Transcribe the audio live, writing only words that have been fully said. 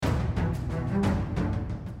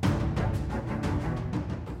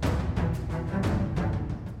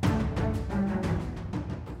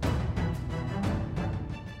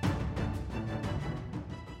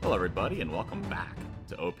Hello, everybody, and welcome back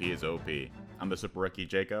to OP is OP. I'm the Super Rookie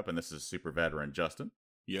Jacob, and this is Super Veteran Justin.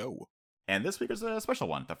 Yo. And this week is a special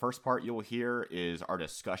one. The first part you'll hear is our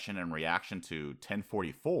discussion and reaction to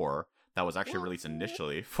 1044 that was actually released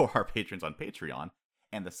initially for our patrons on Patreon.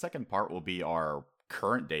 And the second part will be our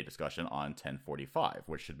current day discussion on 1045,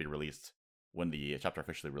 which should be released when the chapter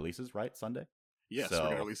officially releases, right? Sunday? Yes, we're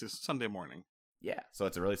going to release this Sunday morning. Yeah, so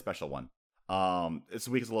it's a really special one. This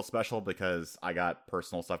week is a little special because I got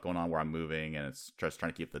personal stuff going on where I'm moving, and it's just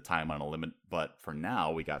trying to keep the time on a limit. But for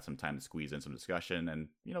now, we got some time to squeeze in some discussion, and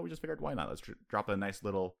we just figured why not? Let's drop a nice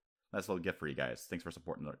little gift for you guys. Thanks for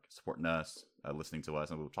supporting us, listening to us,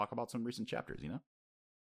 and we'll talk about some recent chapters.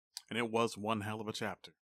 And it was one hell of a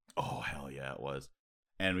chapter. Oh hell yeah, it was.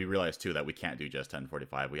 And we realized too that we can't do just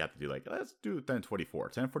 1045. We have to do let's do 1024.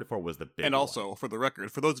 1044 was the big. And also, for the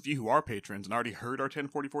record, for those of you who are patrons and already heard our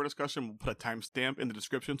 1044 discussion, we'll put a timestamp in the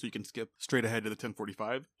description so you can skip straight ahead to the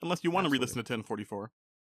 1045. Unless you want to re-listen to 1044.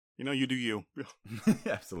 You do you.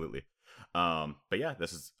 Absolutely. But yeah,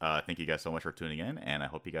 this is thank you guys so much for tuning in, and I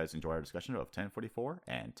hope you guys enjoy our discussion of 1044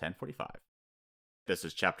 and 1045. This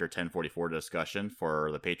is chapter 1044 discussion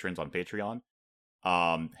for the patrons on Patreon.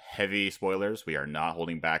 Heavy spoilers. We are not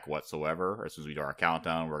holding back whatsoever. As soon as we do our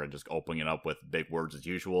countdown, we're just opening it up with big words as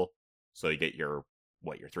usual. So you get your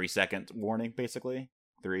 3-second warning, basically.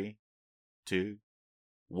 3, 2,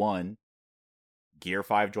 1. Gear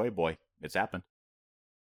 5 Joy Boy. It's happened.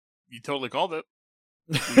 You totally called it.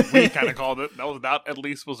 We kind of called it. That at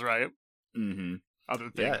least was right. Mm-hmm.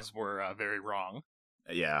 Other things were very wrong.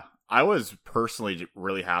 Yeah. I was personally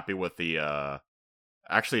really happy with the,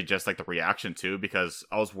 actually just the reaction too, because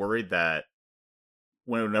I was worried that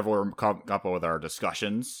whenever we're coming up with our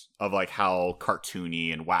discussions of how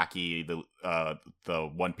cartoony and wacky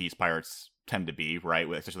the One Piece pirates tend to be,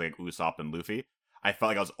 right? Especially Usopp and Luffy. I felt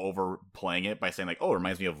like I was overplaying it by saying it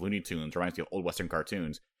reminds me of Looney Tunes, reminds me of old Western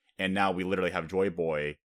cartoons. And now we literally have Joy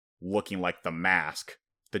Boy looking like The Mask,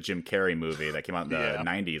 the Jim Carrey movie that came out in the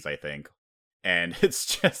 90s, I think. And it's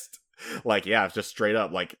just it's just straight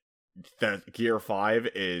up the Gear 5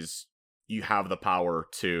 is you have the power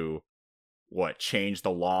to change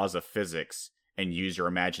the laws of physics and use your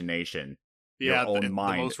imagination. Yeah, your own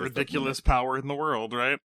mind. The most ridiculous power in the world,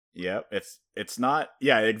 right? Yep, it's not.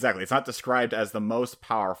 Yeah, exactly. It's not described as the most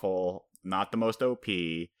powerful, not the most OP,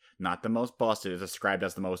 not the most busted. It's described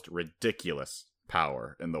as the most ridiculous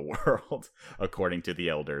power in the world, according to the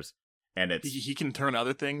elders. And he can turn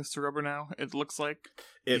other things to rubber now. It looks like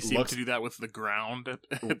he seemed to do that with the ground at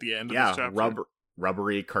the end of this chapter.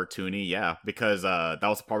 Rubbery, cartoony, yeah. Because that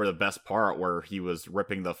was probably the best part where he was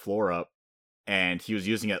ripping the floor up, and he was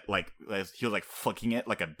using it he was flicking it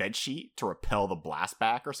like a bed sheet to repel the blast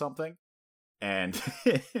back or something. And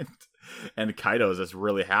and Kaido's just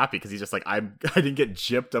really happy because he's just I didn't get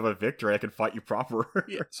gypped of a victory. I could fight you proper.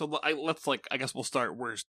 Yeah. So let's I guess we'll start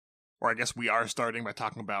I guess we are starting by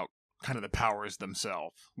talking about kind of the powers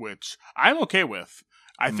themselves, which I'm okay with.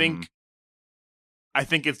 I think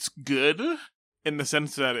it's good in the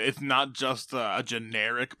sense that it's not just a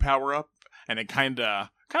generic power up, and it kind of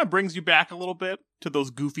brings you back a little bit to those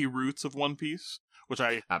goofy roots of One Piece, which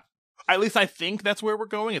at least I think that's where we're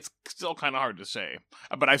going. It's still kind of hard to say,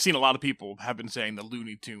 but I've seen a lot of people have been saying the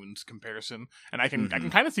Looney Tunes comparison, and I can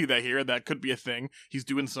kind of see that here. That could be a thing. He's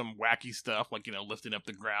doing some wacky stuff, lifting up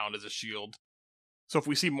the ground as a shield. So if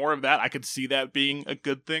we see more of that, I could see that being a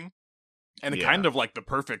good thing. And kind of the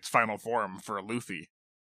perfect final form for Luffy.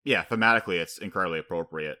 Yeah, thematically, it's incredibly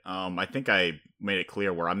appropriate. I think I made it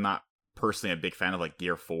clear where I'm not personally a big fan of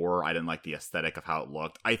Gear 4. I didn't like the aesthetic of how it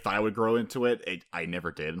looked. I thought I would grow into it. I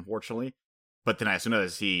never did, unfortunately. But then as soon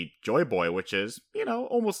as I see Joy Boy, which is,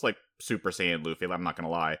 almost like Super Saiyan Luffy, I'm not going to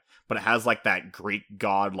lie. But it has that Greek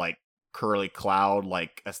god, curly cloud,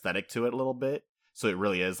 aesthetic to it a little bit. So it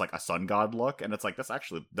really is a sun god look, and it's this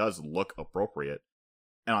actually does look appropriate.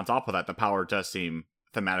 And on top of that, the power does seem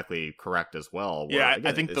thematically correct as well. Yeah, again,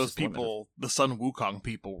 I think those people, the Sun Wukong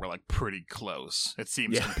people, were pretty close. It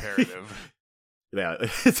seems comparative. Yeah,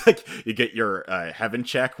 it's you get your heaven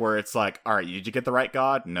check where it's all right, did you get the right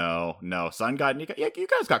god? No, sun god. And you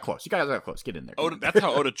guys got close. Get in there. Oda, that's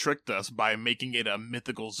how Oda tricked us by making it a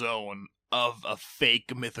mythical zone of a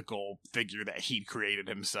fake mythical figure that he created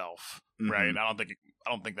himself. Mm-hmm. Right? I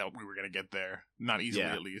don't think that we were gonna get there. Not easily,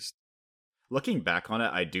 at least. Looking back on it,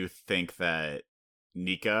 I do think that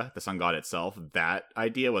Nika, the sun god itself, that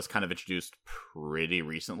idea was kind of introduced pretty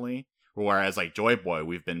recently. Whereas Joy Boy,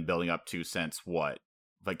 we've been building up to since what?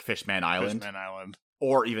 Fishman Island? Fishman Island.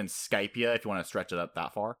 Or even Skypia, if you want to stretch it up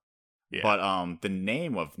that far. Yeah. But the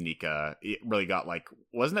name of Nika, it really got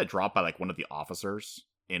wasn't it dropped by one of the officers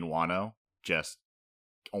in Wano? Just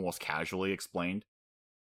almost casually explained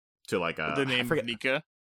to like the name Nika.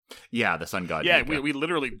 Yeah, the sun god. Yeah, Nika. we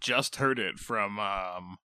literally just heard it from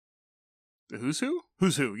the Who's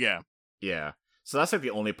Who. Yeah. Yeah. So that's like the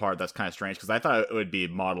only part that's kind of strange because I thought it would be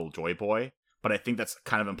model Joy Boy, but I think that's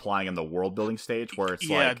kind of implying in the world building stage where it's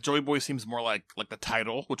like Joy Boy seems more like the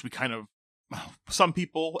title, which we kind of some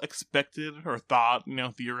people expected or thought,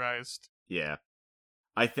 theorized. Yeah.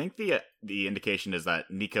 I think the indication is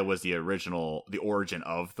that Nika was the origin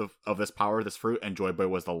of this power, this fruit, and Joy Boy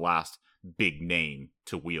was the last big name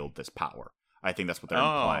to wield this power. I think that's what they're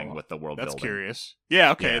implying with the world building. That's curious.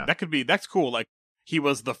 Yeah, okay, yeah. That's cool. Like, he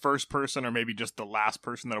was the first person, or maybe just the last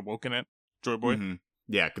person that awoken it, Joy Boy. Mm-hmm.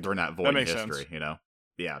 Yeah, during that void in history, sense.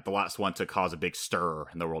 Yeah, the last one to cause a big stir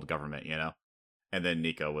in the world government, And then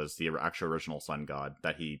Nika was the actual original sun god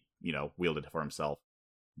that he, wielded for himself.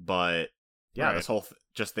 But yeah, right. This whole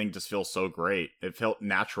thing just feels so great. It felt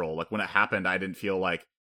natural. Like, when it happened, I didn't feel like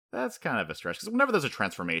that's kind of a stretch. Because whenever there's a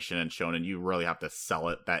transformation in Shonen, you really have to sell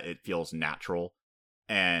it that it feels natural.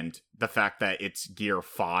 And the fact that it's gear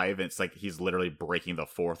 5, it's like he's literally breaking the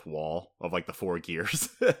fourth wall of like the 4 gears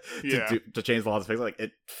to change the laws of physics. Like,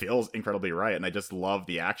 it feels incredibly right. And I just love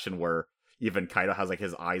the action where even Kaido has like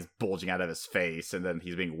his eyes bulging out of his face, and then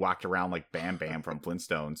he's being whacked around like Bam Bam from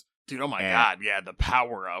Flintstones. Dude, oh my god, yeah, the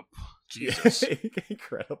power up. Jesus.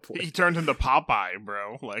 Incredibly. He turned into Popeye,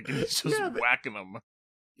 bro. Like, he's just whacking him.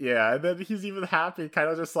 Yeah, and then he's even happy, kind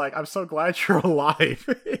of just like, I'm so glad you're alive.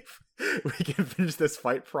 We can finish this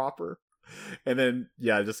fight proper. And then,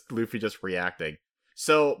 just Luffy just reacting.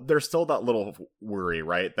 So there's still that little worry,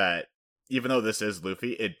 right? That even though this is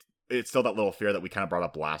Luffy, it's still that little fear that we kind of brought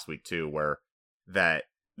up last week too, where that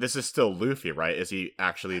this is still Luffy, right? Is he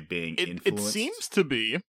actually being influenced? It seems to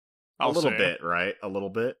be. A little bit, right? A little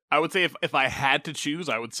bit. I would say if I had to choose,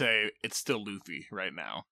 I would say it's still Luffy right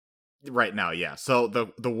now. Right now, yeah. So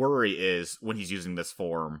the worry is when he's using this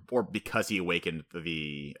form, or because he awakened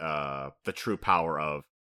the true power of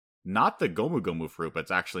not the Gomu Gomu fruit, but it's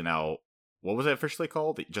actually now, what was it officially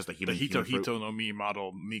called? Just the human fruit. Hito no Mi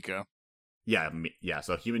model Nika. Yeah.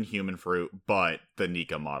 So human fruit, but the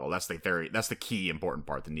Nika model. That's the key important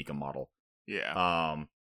part. The Nika model. Yeah.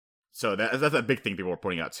 So that's a big thing people were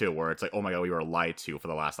pointing out too, where it's like, oh my god, we were lied to for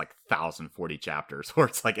the last like 1,040 chapters, where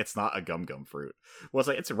it's like it's not a Gum Gum fruit. Well, it's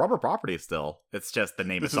like it's a rubber property still. It's just the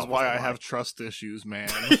name. This is why I have trust issues, man.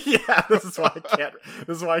 Yeah, this is why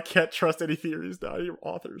I can't trust any theories now, any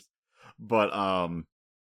authors. But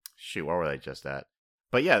shoot, where were they just at?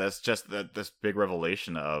 But yeah, that's just this big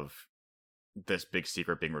revelation of this big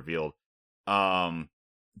secret being revealed. But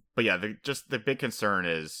yeah, the big concern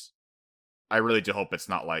is, I really do hope it's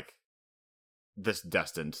not like this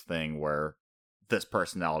destined thing where this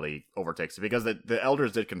personality overtakes it, because the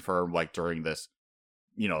elders did confirm, like, during this,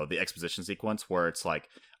 the exposition sequence, where it's like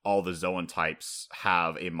all the Zoan types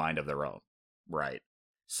have a mind of their own, right?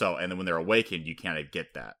 So, and then when they're awakened, you kind of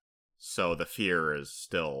get that. So the fear is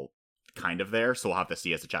still kind of there. So we'll have to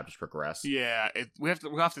see as the chapters progress. Yeah, we'll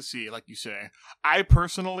have to see, like you say. I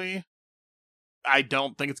personally, I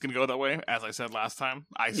don't think it's going to go that way, as I said last time.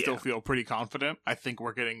 I still feel pretty confident. I think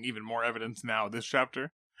we're getting even more evidence now this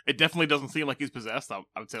chapter. It definitely doesn't seem like he's possessed. I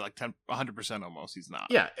would say like 100% almost he's not.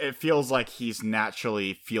 Yeah, it feels like he's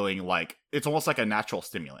naturally feeling like, it's almost like a natural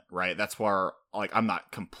stimulant, right? That's where, like, I'm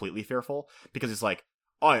not completely fearful, because it's like,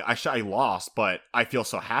 oh, I lost, but I feel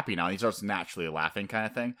so happy now. And he starts naturally laughing kind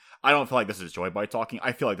of thing. I don't feel like this is Joy Boy talking.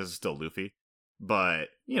 I feel like this is still Luffy. But,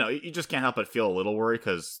 you just can't help but feel a little worried,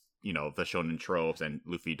 because the shonen tropes, and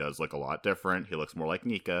Luffy does look a lot different. He looks more like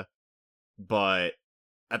Nika. But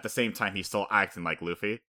at the same time, he's still acting like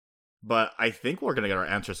Luffy. But I think we're going to get our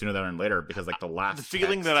answer sooner than later, because like the last The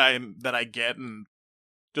feeling that I get, and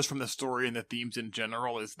just from the story and the themes in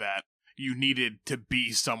general, is that you needed to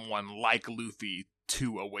be someone like Luffy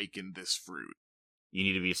to awaken this fruit. You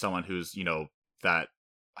need to be someone who's, that,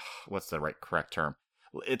 what's the correct term?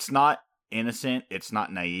 It's not innocent, it's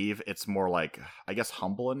not naive, it's more like, I guess,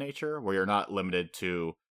 humble in nature, where you're not limited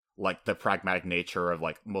to like the pragmatic nature of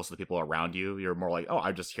like most of the people around you. You're more like, oh,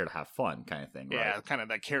 I'm just here to have fun kind of thing, right? Yeah, kind of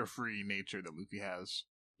that carefree nature that Luffy has.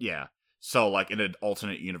 Yeah. So like in an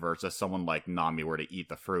alternate universe, if someone like Nami were to eat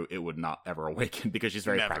the fruit, it would not ever awaken, because she's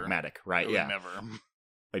very pragmatic, right? Yeah. Never.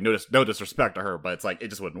 Like, no disrespect to her, but it's like, it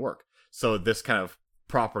just wouldn't work. So this kind of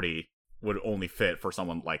property would only fit for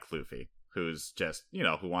someone like Luffy, who's just,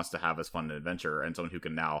 who wants to have his fun and adventure, and someone who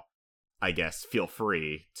can now, I guess, feel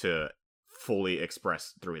free to fully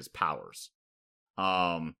express through his powers.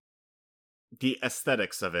 The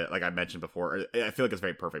aesthetics of it, like I mentioned before, I feel like it's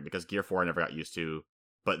very perfect, because Gear 4 I never got used to,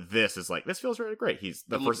 but this is like, this feels really great. He's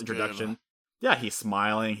the first introduction. Yeah, he's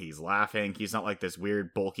smiling, he's laughing. He's not like this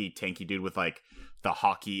weird, bulky, tanky dude with like the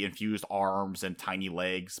hockey-infused arms and tiny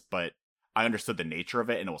legs, but I understood the nature of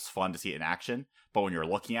it and it was fun to see it in action. But when you're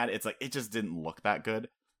looking at it, it's like, it just didn't look that good.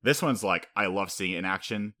 This one's like, I love seeing it in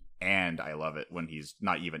action, and I love it when he's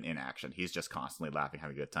not even in action. He's just constantly laughing,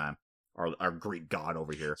 having a good time. Our Greek god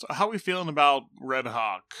over here. So how are we feeling about Red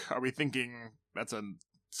Hawk? Are we thinking that's a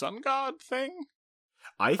sun god thing?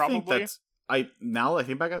 I Probably. think that's now that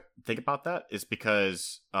I think about that is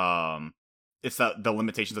because it's the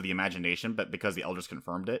limitations of the imagination, but because the elders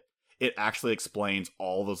confirmed it, it actually explains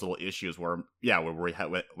all those little issues where we had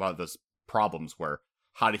a lot of those problems where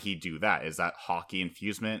how did he do that? Is that hockey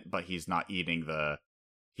infusement, but he's not eating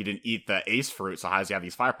he didn't eat the ace fruit, so how does he have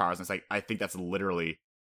these fire powers? And it's like, I think that's literally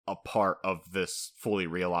a part of this fully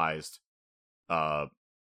realized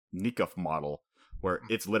Nikov model, where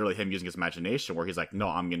it's literally him using his imagination, where he's like, no,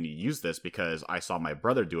 I'm going to use this because I saw my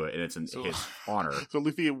brother do it, and it's in his honor. So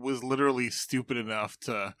Luffy was literally stupid enough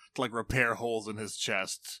to like repair holes in his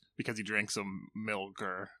chest because he drank some milk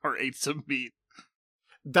or ate some meat.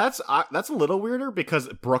 That's a little weirder because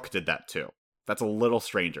Brook did that too. That's a little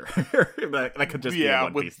stranger. that could just be a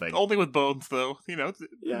One Piece thing. Only with bones, though. Milk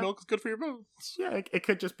is good for your bones. Yeah, it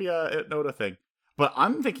could just be a Noda thing. But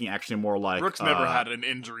I'm thinking actually more like... Brook's never had an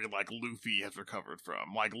injury like Luffy has recovered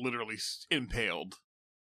from. Like, literally impaled.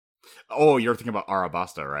 Oh, you're thinking about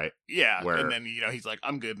Arabasta, right? Yeah, and then, he's like,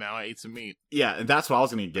 I'm good now, I ate some meat. Yeah, and that's what I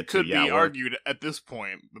was going to get to. Could be argued at this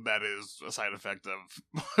point that is a side effect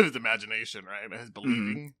of his imagination, right? His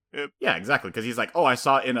believing it. Yeah, exactly, because he's like, oh, I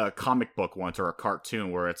saw it in a comic book once or a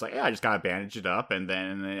cartoon where it's like, yeah, I just got to bandage it up and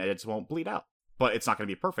then it just won't bleed out. But it's not going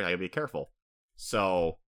to be perfect, I got to be careful.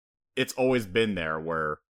 So, it's always been there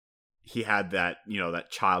where he had that,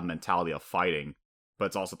 that child mentality of fighting, but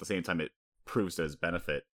it's also at the same time it proves to his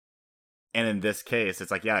benefit. And in this case,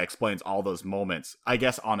 it's like, yeah, it explains all those moments, I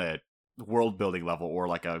guess, on a world building level or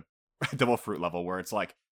like a Devil Fruit level where it's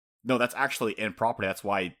like, no, that's actually in property. That's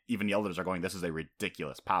why even the elders are going, this is a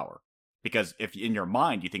ridiculous power. Because if in your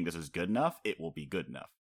mind you think this is good enough, it will be good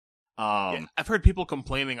enough. I've heard people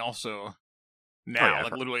complaining also now. Oh,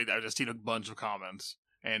 yeah, literally, I've just seen a bunch of comments.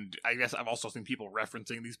 And I guess I've also seen people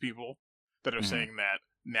referencing these people that are saying that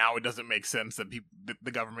now it doesn't make sense that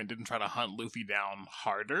the government didn't try to hunt Luffy down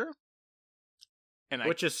harder. And I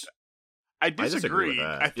disagree. With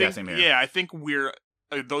that. I think, same here. I think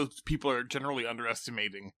those people are generally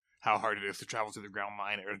underestimating how hard it is to travel through the Grand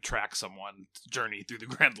Line or to track someone's journey through the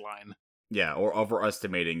Grand Line. Yeah, or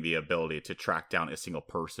overestimating the ability to track down a single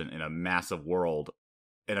person in a massive world,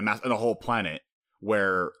 in a whole planet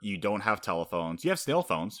where you don't have telephones. You have snail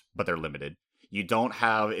phones, but they're limited. You don't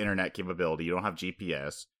have internet capability. You don't have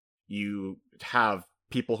GPS. You have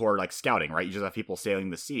people who are like scouting, right? You just have people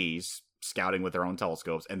sailing the seas, scouting with their own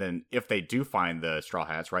telescopes, and then if they do find the Straw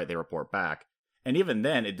Hats, right, they report back. And even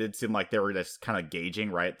then, it did seem like they were just kind of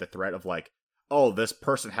gauging, right, the threat of like, oh, this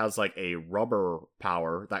person has like a rubber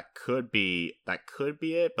power that could be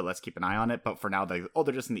it, but let's keep an eye on it. But for now,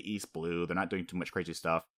 they're just in the East Blue. They're not doing too much crazy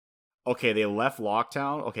stuff. Okay, they left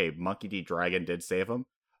Locktown. Okay, Monkey D. Dragon did save him.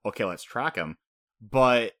 Okay, let's track him.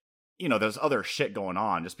 But there's other shit going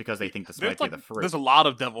on just because they think this might be the fruit. There's a lot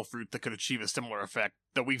of Devil Fruit that could achieve a similar effect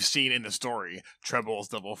that we've seen in the story. Treble's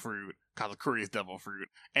Devil Fruit, Kazakuri's Devil Fruit.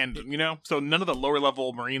 And, so none of the lower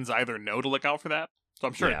level Marines either know to look out for that. So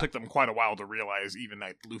I'm sure it took them quite a while to realize even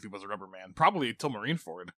that Luffy was a rubber man. Probably until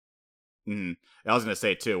Marineford. Mm-hmm. I was going to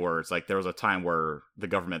say, too, where it's like there was a time where the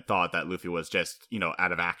government thought that Luffy was just,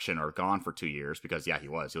 out of action or gone for 2 years because, yeah, he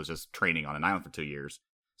was. He was just training on an island for 2 years.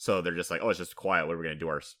 So they're just like, oh, it's just quiet. What are we going to do?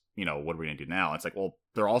 What are we going to do now? It's like, well,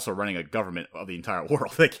 they're also running a government of the entire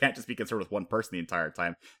world. They can't just be concerned with one person the entire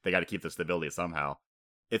time. They got to keep the stability somehow.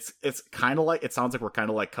 It's kind of like, it sounds like we're kind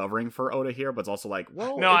of like covering for Oda here, but it's also like,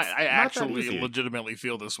 well, no, I actually legitimately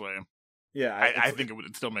feel this way. Yeah, I think it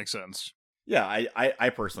would still make sense. Yeah, I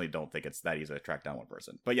personally don't think it's that easy to track down one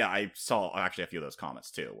person. But yeah, I saw actually a few of those comments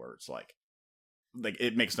too, where it's like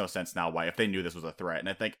it makes no sense now why if they knew this was a threat. And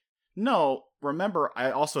I think, no, remember,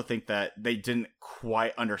 I also think that they didn't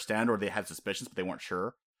quite understand or they had suspicions, but they weren't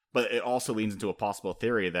sure. But it also leans into a possible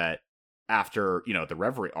theory that after, the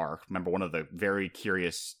Reverie arc, remember one of the very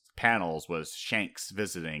curious panels was Shanks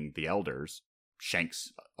visiting the elders.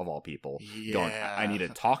 Shanks, of all people, going, I need to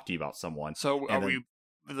talk to you about someone. So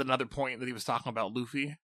there's another point that he was talking about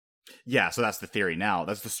Luffy? Yeah, so that's the theory now.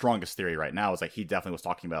 That's the strongest theory right now, is like he definitely was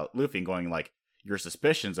talking about Luffy and going like, your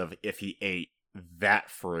suspicions of if he ate that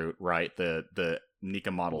fruit, right? The Nika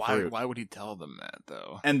model fruit. Why would he tell them that,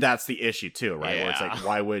 though? And that's the issue, too, right? Yeah. Where it's like,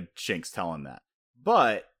 why would Shanks tell him that?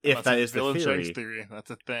 But if that is the theory... Shanks theory,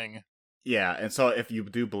 that's a thing. Yeah, and so if you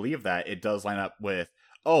do believe that, it does line up with,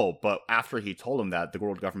 oh, but after he told him that, the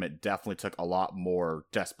world government definitely took a lot more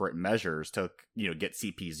desperate measures to, get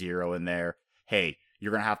CP0 in there. Hey,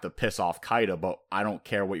 you're going to have to piss off Kaido, but I don't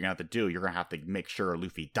care what you're going to have to do. You're going to have to make sure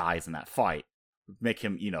Luffy dies in that fight. Make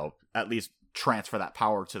him, at least transfer that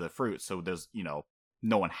power to the fruit so there's,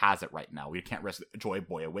 no one has it right now. We can't risk Joy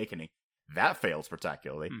Boy awakening. That fails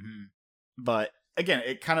spectacularly. Mm-hmm. But again,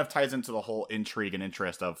 it kind of ties into the whole intrigue and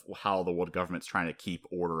interest of how the world government's trying to keep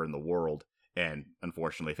order in the world, and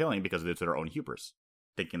unfortunately failing because it's their own hubris,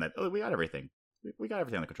 thinking that, oh, we got everything. We got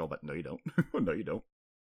everything under control, but no, you don't. No, you don't.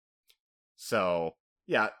 So,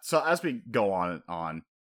 yeah, so as we go on,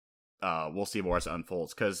 we'll see more as it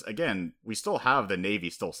unfolds, because, again, we still have the Navy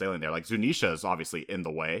still sailing there. Like, Zunisha is obviously in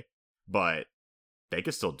the way, but they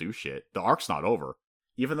could still do shit. The arc's not over.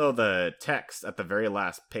 Even though the text at the very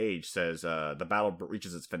last page says the battle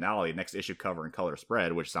reaches its finale, next issue cover and color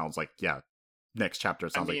spread, which sounds like, next chapter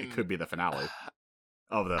sounds like it could be the finale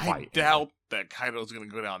of the fight. I doubt that Kaido's going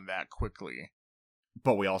to go down that quickly.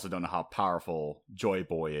 But we also don't know how powerful Joy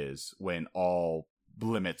Boy is when all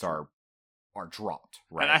limits are dropped,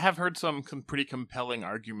 right? And I have heard some pretty compelling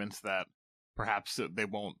arguments that perhaps they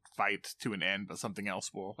won't fight to an end, but something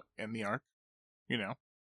else will end the arc,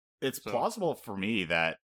 It's plausible for me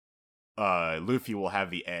that Luffy will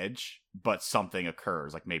have the edge, but something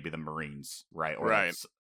occurs, like maybe the Marines, right?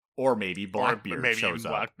 Or maybe Blackbeard shows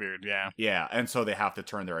up. Blackbeard, yeah. Yeah, and so they have to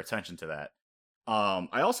turn their attention to that.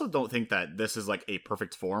 I also don't think that this is like a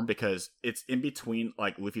perfect form, because it's in between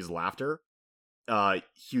like Luffy's laughter.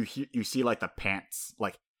 You see like the pants,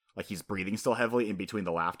 like he's breathing still heavily in between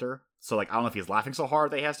the laughter. So like I don't know if he's laughing so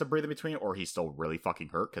hard that he has to breathe in between, or he's still really fucking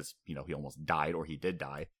hurt because he almost died, or he did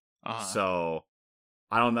die. So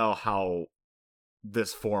I don't know how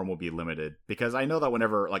this form will be limited, because I know that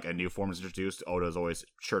whenever like a new form is introduced, Oda's always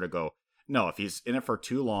sure to go, no, if he's in it for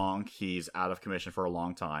too long, he's out of commission for a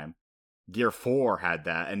long time. Gear 4 had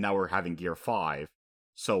that, and now we're having Gear 5.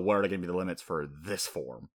 So what are going to be the limits for this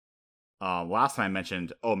form? Last time I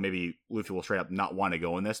mentioned, maybe Luffy will straight up not want to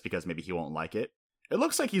go in this because maybe he won't like it. It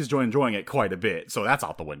looks like he's enjoying it quite a bit, so that's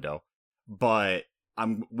out the window. But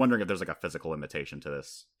I'm wondering if there's like a physical limitation to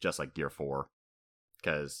this, just like Gear 4.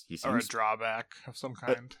 Because he seems... Or a drawback of some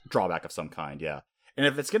kind. Drawback of some kind, yeah. And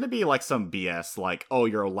if it's going to be like some BS, like, oh,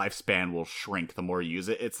 your lifespan will shrink the more you use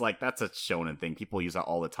it, it's like, that's a shonen thing. People use that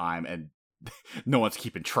all the time, and no one's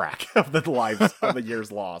keeping track of the lives of the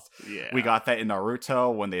years lost. Yeah. We got that in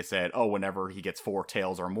Naruto when they said, oh, whenever he gets 4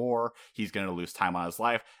 tails or more, he's going to lose time on his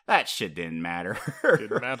life. That shit didn't matter.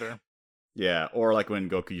 Didn't matter. Yeah, or like when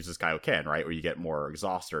Goku uses Kaioken, right, where you get more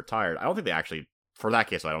exhausted or tired. I don't think they actually, for that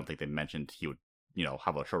case, I don't think they mentioned he would,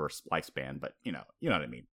 have a shorter lifespan, but you know what I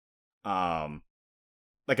mean.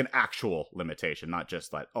 Like an actual limitation, not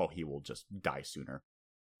just like, oh, he will just die sooner.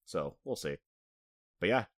 So we'll see. But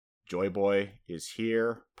yeah, Joy Boy is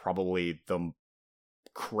here. Probably the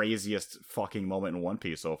craziest fucking moment in One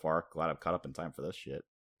Piece so far. Glad I've caught up in time for this shit.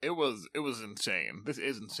 It was insane. This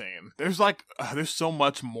is insane. There's there's so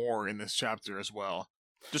much more in this chapter as well.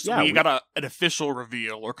 We got an official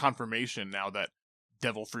reveal or confirmation now that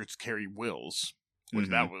devil fruits carry wills, which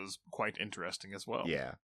that was quite interesting as well.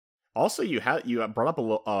 Yeah. Also, you brought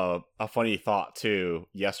up a funny thought too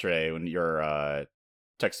yesterday when you're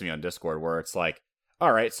texting me on Discord, where it's like,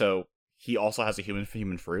 all right, so he also has a human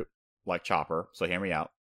fruit like Chopper. So hear me out.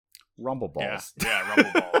 Rumble balls. Yeah,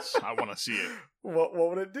 rumble balls. I want to see it. What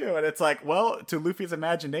would it do? And it's like, well, to Luffy's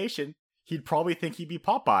imagination, he'd probably think he'd be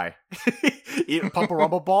Popeye. You pop a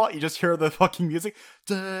rumble ball, you just hear the fucking music.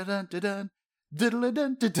 Dun, dun, dun, dun, dun,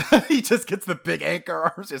 dun, dun, dun. He just gets the big anchor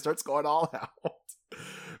arms and starts going all out.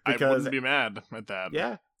 Because, I wouldn't be mad at that.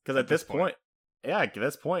 Yeah, because at this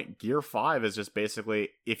point, Gear 5 is just basically,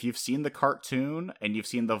 if you've seen the cartoon and you've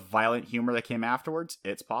seen the violent humor that came afterwards,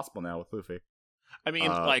 it's possible now with Luffy. I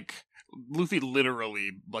mean, Luffy literally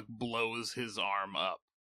blows his arm up.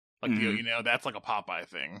 That's like a Popeye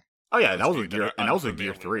thing. Oh yeah, that was with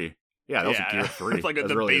Gear 3. Yeah, that was with Gear 3. It's like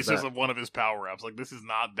the really basis of one of his power-ups. Like, this is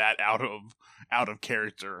not that out of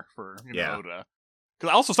character for Oda.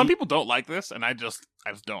 Because also, some people don't like this, and I just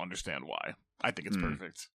don't understand why. I think it's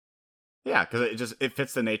perfect. Yeah, because it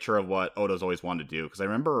fits the nature of what Oda's always wanted to do. Because I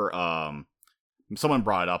remember someone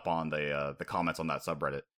brought it up on the comments on that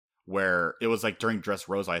subreddit, where it was like during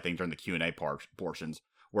Dressrosa, I think, during the Q&A portions,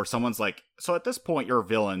 where someone's like, so at this point, your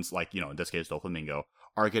villains, like, in this case, Doflamingo,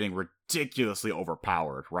 are getting ridiculously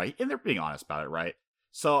overpowered, right? And they're being honest about it, right?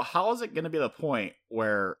 So how is it going to be the point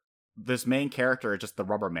where this main character is just the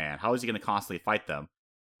rubber man? How is he going to constantly fight them?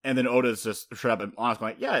 And then Oda's just straight up and honest,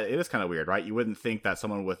 going, yeah, it is kind of weird, right? You wouldn't think that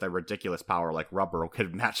someone with a ridiculous power like rubber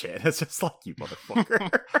could match it. It's just like, you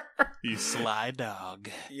motherfucker. You sly dog.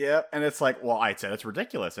 Yep. And it's like, well, I said it's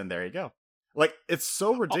ridiculous, and there you go. Like, it's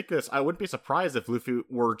so ridiculous. I wouldn't be surprised if Luffy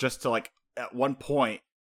were just to, like, at one point,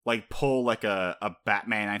 like, pull, like, a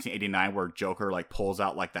Batman 1989 where Joker, like, pulls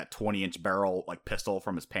out, like, that 20-inch barrel, like, pistol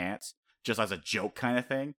from his pants, just as a joke kind of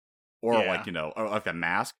thing. Or, like, you know, or like a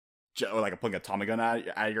mask. Or like pulling a Tommy gun out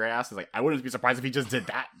of your ass. It's like, I wouldn't be surprised if he just did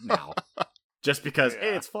that now. Just because,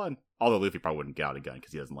 hey, it's fun. Although Luffy probably wouldn't get out a gun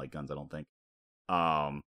because he doesn't like guns, I don't think.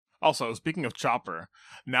 Also, speaking of Chopper,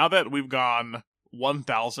 now that we've gone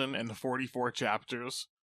 1,044 chapters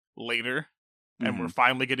later, and we're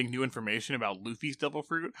finally getting new information about Luffy's Devil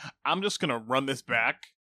Fruit, I'm just going to run this back.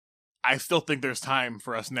 I still think there's time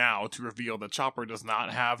for us now to reveal that Chopper does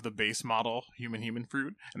not have the base model human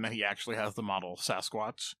fruit, and that he actually has the model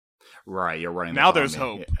Sasquatch. Right, you're running. Now there's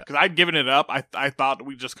hope, because I'd given it up. I thought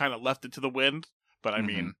we just kind of left it to the wind, but I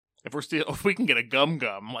mean, if we can get a Gum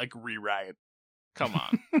like rewrite, come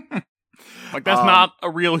on, like that's not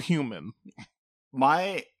a real human.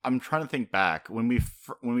 I'm trying to think back when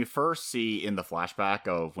we first see in the flashback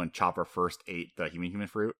of when Chopper first ate the human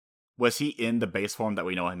fruit. Was he in the base form that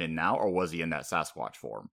we know him in now, or was he in that Sasquatch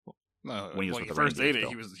form? When he first ate it,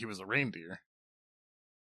 he was a reindeer.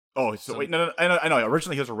 Oh, so wait, no, I know.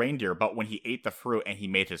 Originally, he was a reindeer, but when he ate the fruit and he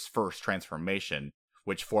made his first transformation,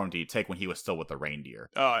 which form did he take when he was still with the reindeer?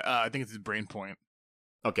 I think it's his brain point.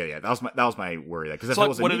 Okay, yeah, that was my worry. Because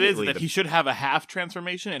so what it is that he should have a half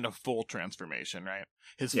transformation and a full transformation, right?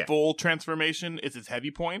 His full transformation is his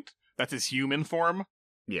heavy point. That's his human form.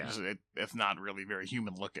 Yeah, it's not really very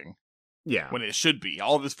human looking. Yeah, when it should be.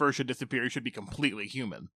 All of his fur should disappear. He should be completely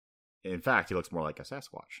human. In fact, he looks more like a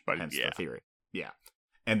Sasquatch. But hence the theory. Yeah.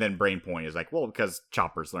 And then Brainpoint is like, well, because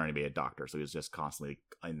Chopper's learning to be a doctor, so he's just constantly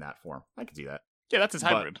in that form. I can see that. Yeah, that's his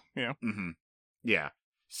hybrid. Yeah. Yeah.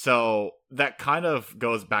 So that kind of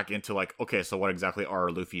goes back into like, okay, so what exactly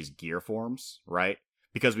are Luffy's gear forms, right?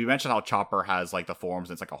 Because we mentioned how Chopper has like the forms,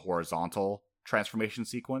 and it's like a horizontal transformation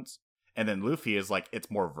sequence. And then Luffy is like,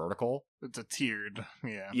 it's more vertical. It's a tiered,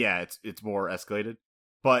 yeah. Yeah, it's more escalated.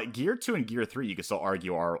 But Gear 2 and Gear 3, you could still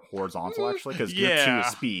argue, are horizontal, actually, because Gear 2 is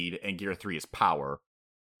speed and Gear 3 is power.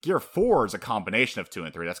 Gear 4 is a combination of 2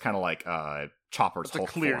 and 3. That's kind of like Chopper's Hulk form.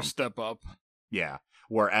 It's a clear step up. Yeah.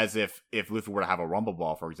 Whereas if Luffy were to have a Rumble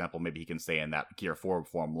Ball, for example, maybe he can stay in that Gear 4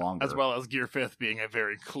 form longer. As well as Gear 5th being a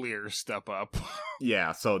very clear step up.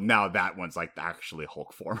 Yeah, so now that one's like actually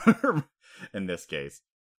Hulk form in this case.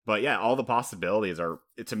 But yeah, all the possibilities are,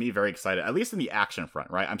 to me, very excited, at least in the action front,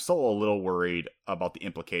 right? I'm still a little worried about the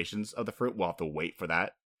implications of the fruit. We'll have to wait for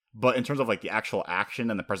that. But in terms of like the actual action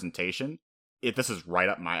and the presentation, this is right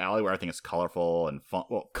up my alley, where I think it's colorful and fun.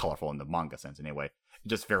 Well, colorful in the manga sense anyway.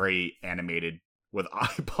 Just very animated with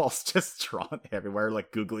eyeballs just drawn everywhere,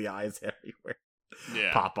 like googly eyes everywhere.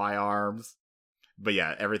 Yeah. Popeye arms. But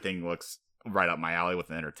yeah, everything looks right up my alley with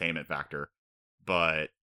an entertainment factor. But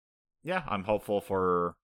yeah, I'm hopeful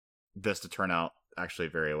for this to turn out actually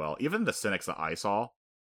very well. Even the cynics that I saw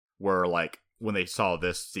were like, when they saw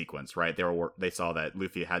this sequence, right? They saw that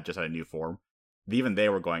Luffy had just had a new form. Even they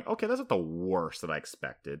were going, okay, that's not the worst that I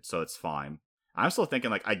expected, so it's fine. I'm still thinking,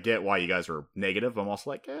 like, I get why you guys are negative, but I'm also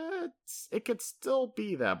like, it could still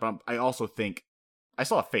be that. But I also think, I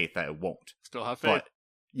still have faith that it won't. Still have faith. But,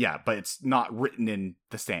 yeah, but it's not written in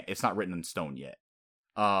the stand. It's not written in stone yet.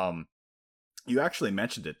 You actually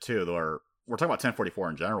mentioned it, too, where we're talking about 1044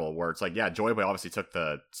 in general, where it's like, yeah, Joy Boy obviously took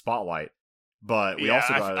the spotlight, but we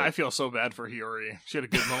also got... I feel so bad for Hiyori. She had a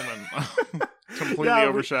good moment. Completely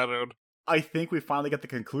overshadowed. I think we finally get the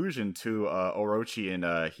conclusion to Orochi and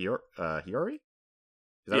Hiyori? Is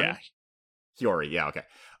that right? Hiyori, yeah, okay.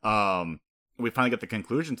 We finally get the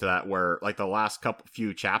conclusion to that, where like the last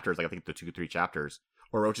few chapters, like I think the 2-3 chapters,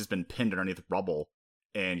 Orochi's been pinned underneath rubble,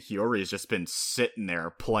 and Hiyori has just been sitting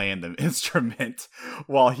there playing the instrument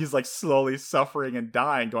while he's like slowly suffering and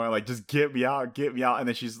dying, going like, just get me out. And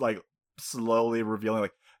then she's like slowly revealing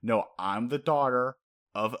like, no, I'm the daughter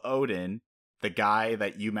of Odin, the guy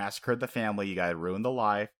that you massacred the family, you guys ruined the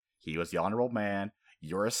life. He was the honorable man.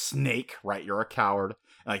 You're a snake, right? You're a coward.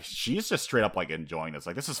 And, like, she's just straight up like enjoying this.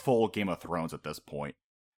 Like, this is full Game of Thrones at this point.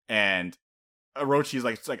 And Orochi's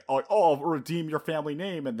like, it's like, oh, I'll redeem your family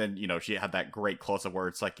name. And then, you know, she had that great close up where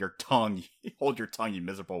it's like, your tongue, hold your tongue, you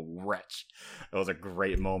miserable wretch. It was a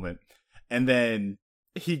great moment. And then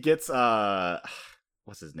he gets,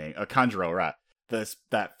 what's his name? Kanjuro, right?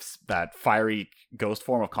 That fiery ghost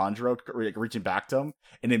form of Kanjuro reaching back to him,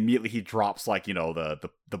 and immediately he drops like, you know,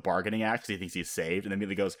 the bargaining axe because he thinks he's saved, and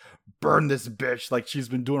immediately goes, burn this bitch, like she's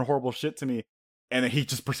been doing horrible shit to me. and then he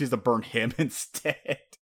just proceeds to burn him instead.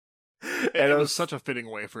 And it was such a fitting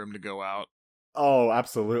way for him to go out. Oh,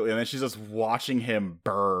 absolutely. And then she's just watching him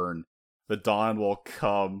burn. The dawn will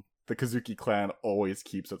come. The Kazuki clan always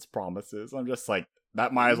keeps its promises. I'm just like,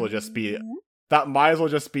 that might as well just be a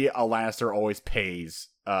Lannister always pays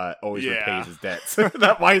repays his debts.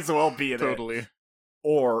 That might as well be it. Totally.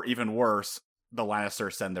 Or even worse, the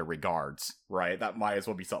Lannisters send their regards, right? That might as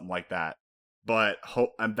well be something like that. But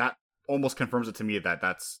and that almost confirms it to me that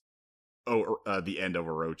that's the end of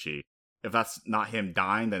Orochi. If that's not him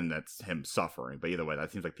dying, then that's him suffering. But either way,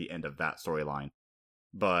 that seems like the end of that storyline.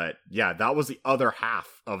 But yeah, that was the other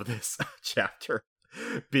half of this chapter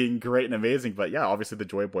being great and amazing. But yeah, obviously the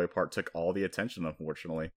Joy Boy part took all the attention,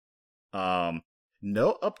 unfortunately.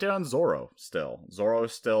 No update on Zoro still.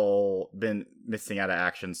 Zoro's still been missing out of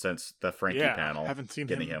action since the Frankie panel. Haven't seen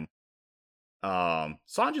getting him.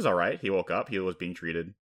 Sanji's alright. He woke up. He was being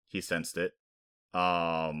treated. He sensed it.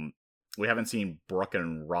 We haven't seen Brook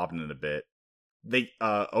and Robin in a bit.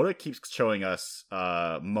 Oda keeps showing us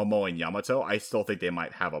Momo and Yamato. I still think they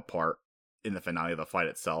might have a part in the finale of the fight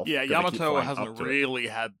itself. Yeah, Yamato hasn't really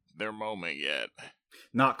had their moment yet.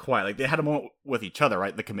 Not quite. Like, they had a moment with each other,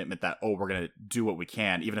 right? The commitment that, we're going to do what we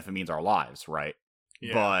can, even if it means our lives, right?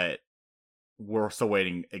 Yeah. But we're still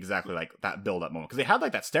waiting exactly like that build-up moment. Because they had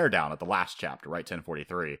like that stare down at the last chapter, right?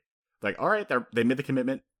 1043. Like, all right, they made the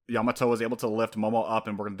commitment. Yamato was able to lift Momo up,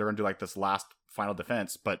 and they're gonna do like this last final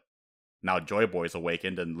defense. But now Joy Boy's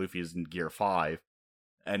awakened, and Luffy's in Gear 5,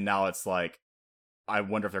 and now it's like, I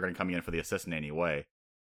wonder if they're gonna come in for the assist in any way.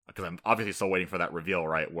 Because I'm obviously still waiting for that reveal,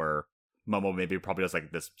 right, where Momo maybe probably does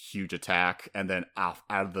like this huge attack, and then out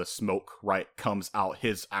of the smoke, right, comes out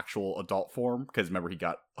his actual adult form. Because remember, he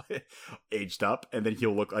got aged up, and then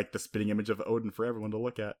he'll look like the spitting image of Odin for everyone to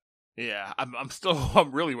look at. Yeah,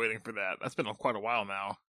 I'm really waiting for that. That's been quite a while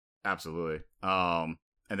now. Absolutely. And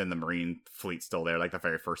then the Marine fleet's still there, like the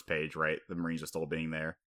very first page, right? The Marines are still being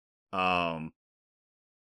there.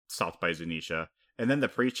 Stopped by Zunisha. And then the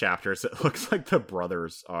pre-chapters, it looks like the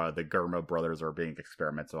Germa brothers are being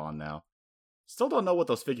experimented on now. Still don't know what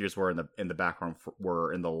those figures were in the background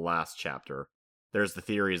were in the last chapter. There's the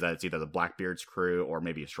theories that it's either the Blackbeard's crew or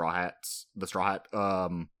maybe the Straw Hat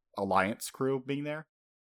Alliance crew being there.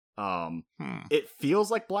 It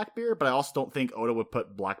feels like Blackbeard, but I also don't think Oda would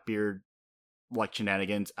put Blackbeard like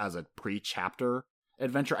shenanigans as a pre-chapter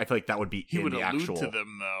adventure. I feel like that would be he would the allude actual to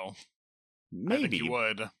them though. Maybe I think he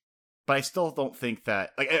would, but I still don't think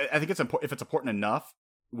that. Like, I think it's important. If it's important enough,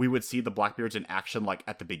 we would see the Blackbeards in action like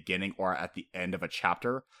at the beginning or at the end of a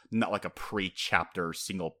chapter, not like a pre-chapter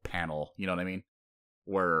single panel. You know what I mean?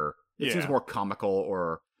 Where it seems more comical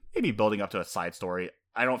or maybe building up to a side story.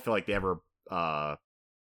 I don't feel like they would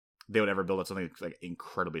ever build up something that's like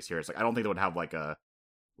incredibly serious. Like, I don't think they would have like a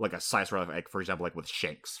side story, like for example, like with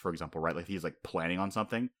Shanks, for example, right? Like he's like planning on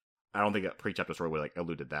something. I don't think a pre-chapter story would like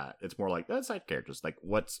allude to that. It's more like side characters. Like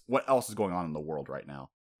what else is going on in the world right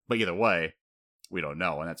now? But either way, we don't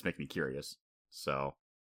know, and that's making me curious. So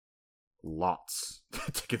lots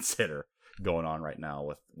to consider going on right now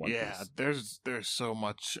with One Piece. There's so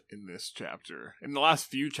much in this chapter. In the last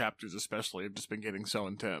few chapters especially have just been getting so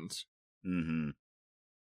intense. Mm-hmm.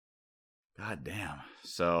 God damn.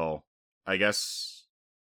 So, I guess...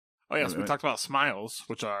 Oh, yes, we talked about smiles,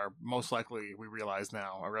 which are most likely, we realize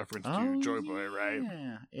now, a reference to Joy Boy, right?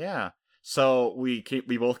 Yeah. So, we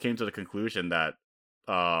both came to the conclusion that,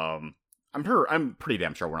 I'm pretty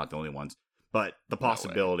damn sure we're not the only ones, but the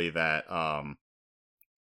possibility that,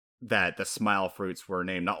 that the smile fruits were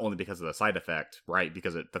named not only because of the side effect, right,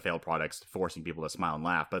 because the failed product's forcing people to smile and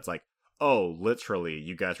laugh, but it's like, literally,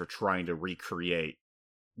 you guys were trying to recreate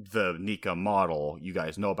the Nika model. You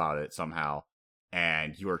guys know about it somehow,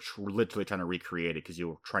 and you were literally trying to recreate it because you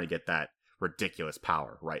were trying to get that ridiculous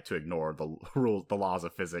power, right, to ignore the laws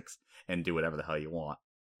of physics and do whatever the hell you want.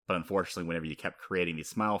 But unfortunately, whenever you kept creating these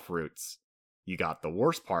smile fruits, you got the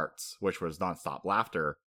worst parts, which was nonstop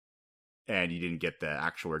laughter, and you didn't get the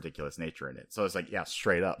actual ridiculous nature in it. So it's like, yeah,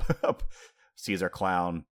 straight up, Caesar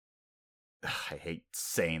Clown. I hate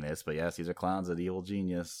saying this, but yeah, Caesar Clown's an evil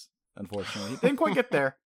genius. Unfortunately, he didn't quite get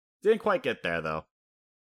there. Didn't quite get there though.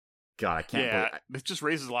 God, I can't. Yeah, it just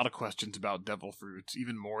raises a lot of questions about devil fruits,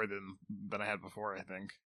 even more than I had before, I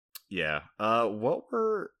think. Yeah. What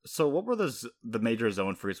were the major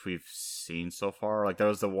zone fruits we've seen so far? Like there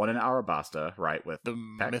was the one in Arabasta, right? With the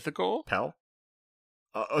mythical Pell.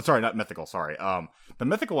 Sorry, not mythical. Sorry. The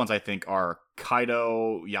mythical ones I think are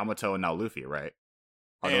Kaido, Yamato, and now Luffy, right?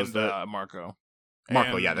 Are those the Marco?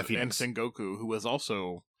 Marco, yeah, the Phoenix. And Sengoku, who was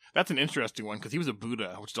also... That's an interesting one, because he was a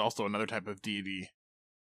Buddha, which is also another type of deity.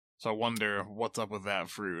 So I wonder what's up with that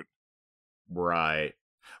fruit. Right.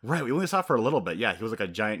 Right, we only saw for a little bit. Yeah, he was like a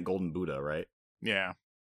giant golden Buddha, right? Yeah.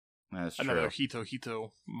 That's Another true.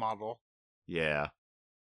 Hito model. Yeah.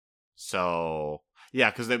 So,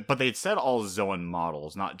 yeah, but they said all Zoan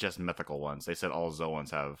models, not just mythical ones. They said all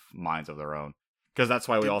Zoans have minds of their own. Because that's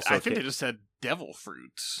why we also... I think they just said devil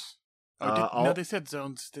fruits. all, they said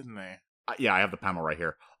zones, didn't they? yeah, I have the panel right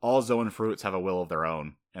here. All Zoan fruits have a will of their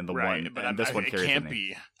own, and the Right, one, but and this one it carries can't the name.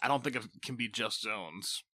 be. I don't think it can be just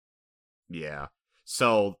zones. Yeah.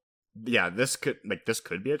 So, yeah, this could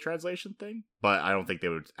be a translation thing, but I don't think they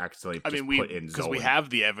would accidentally put in Zoan. Because we have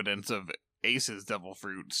the evidence of Ace's devil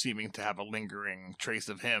fruit seeming to have a lingering trace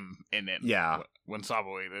of him in it. Yeah. When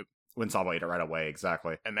Sabo ate it. When Sabo ate it right away,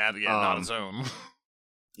 exactly. And that, not a zone.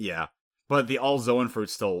 Yeah. But the all Zoan fruit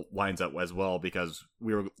still lines up as well, because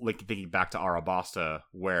we were thinking back to Arabasta,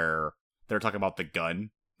 where they're talking about the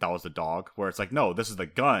gun that was the dog, where it's like, no, this is the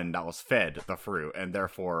gun that was fed the fruit, and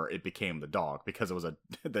therefore it became the dog, because it was a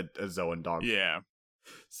Zoan dog. Yeah.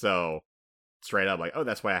 So, straight up, like, oh,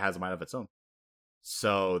 that's why it has a mind of its own.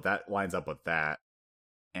 So, that lines up with that.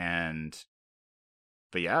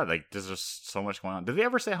 But yeah, like, there's just so much going on. Did they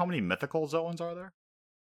ever say how many mythical Zoans are there?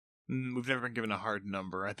 We've never been given a hard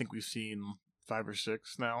number. I think we've seen 5 or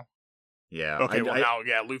 6 now. Yeah. Okay, now,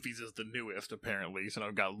 Luffy's is the newest, apparently. So now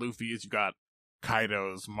we've got Luffy's, you've got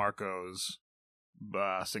Kaido's, Marco's,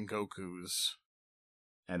 Sengoku's.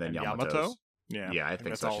 And then Yamato? Yeah, I think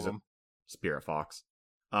that's so. all She's of them. a Spirit Fox.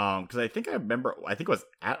 Because I think it was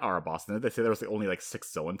at Arabasta. They say there was only like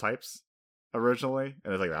 6 Zoan types originally,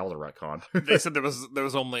 and it's like that was a retcon. They said there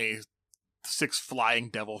was only 6 flying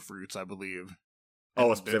devil fruits, I believe.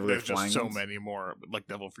 Oh, specifically there's flying just so ones? many more like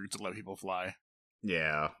devil fruits that let people fly.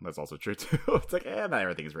 Yeah, that's also true too. It's like, not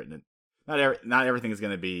everything is written in. Not everything is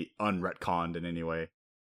going to be unretconned in any way,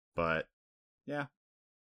 but yeah.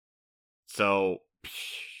 So,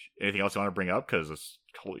 anything else you want to bring up? Because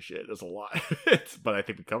holy shit, there's a lot. But I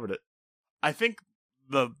think we covered it. I think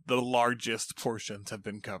the largest portions have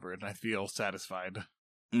been covered, and I feel satisfied.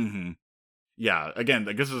 Mm-hmm. Yeah, again,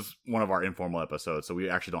 like, this is one of our informal episodes, so we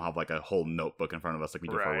actually don't have like a whole notebook in front of us like we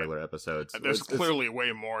do for regular episodes. There's clearly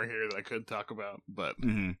way more here that I could talk about, but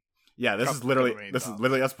yeah, this is literally us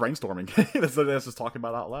brainstorming. This is just talking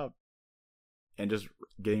about out loud and just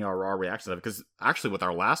getting our raw reactions of it. Because actually, with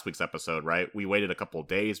our last week's episode, right, we waited a couple of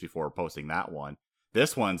days before posting that one.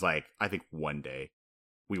 This one's like, I think, one day.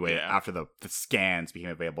 We waited after the scans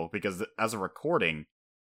became available, because as a recording,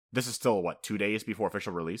 this is still 2 days before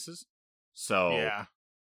official releases. So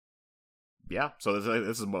so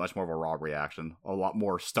this is much more of a raw reaction, a lot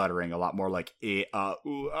more stuttering, a lot more like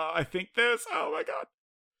I think this, oh my god.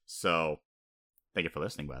 So thank you for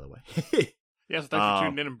listening, by the way. So thanks for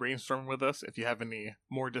tuning in and brainstorming with us. If you have any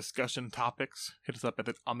more discussion topics, hit us up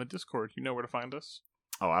on the Discord. You know where to find us.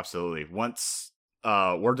 Oh, absolutely. Once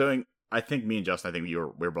we're doing, I think me and Justin, I think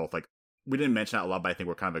we're both like, we didn't mention that a lot, but I think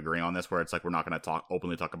we're kind of agreeing on this, where it's like we're not going to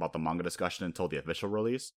openly talk about the manga discussion until the official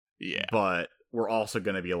release. Yeah. But we're also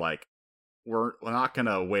going to be like, we're not going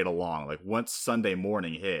to wait along. Like, once Sunday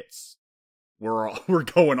morning hits, we're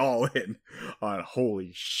going all in on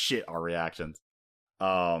holy shit our reactions.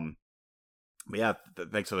 But yeah,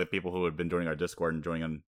 thanks to the people who have been joining our Discord and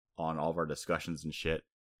joining on all of our discussions and shit.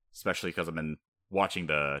 Especially because I've been watching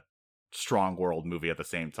the Strong World movie at the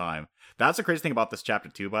same time. That's the crazy thing about this chapter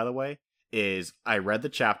too, by the way, is I read the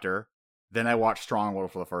chapter, then I watched Strong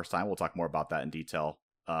World for the first time. We'll talk more about that in detail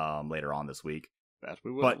later on this week. That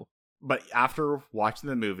we will. But after watching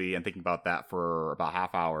the movie and thinking about that for about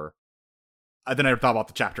half hour, then I thought about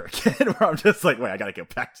the chapter again, where I'm just like, wait, I gotta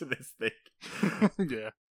get back to this thing.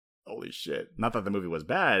 Yeah. Holy shit. Not that the movie was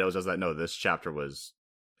bad, it was just that, no, this chapter was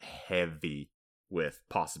heavy with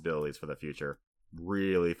possibilities for the future.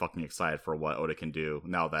 Really fucking excited for what Oda can do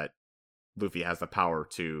now that Luffy has the power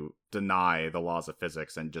to deny the laws of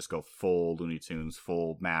physics and just go full Looney Tunes,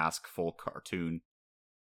 full mask, full cartoon.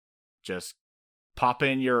 Just pop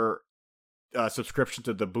in your subscription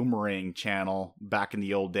to the Boomerang channel back in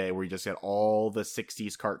the old day, where you just get all the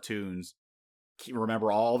 60s cartoons,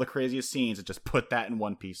 remember all the craziest scenes, and just put that in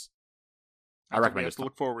one piece. I recommend it. To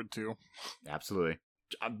look forward to. Absolutely.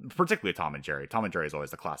 Particularly Tom and Jerry. Tom and Jerry is always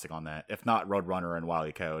the classic on that. If not, Roadrunner and Wile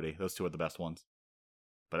E. Coyote. Those two are the best ones.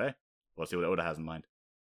 But hey, let's see what Oda has in mind.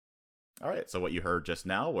 Alright, so what you heard just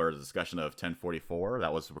now was a discussion of 1044.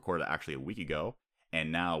 That was recorded actually a week ago. And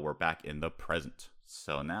now we're back in the present.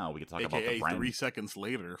 So now we can talk about the brand. 3 seconds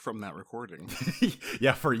later from that recording.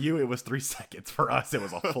 Yeah, for you it was 3 seconds. For us it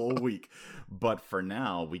was a full week. But for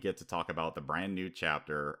now, we get to talk about the brand new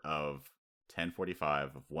chapter of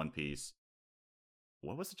 1045 of One Piece.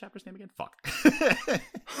 what was the chapter's name again? Fuck.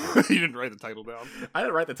 You didn't write the title down. I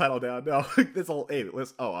didn't write the title down. No, this whole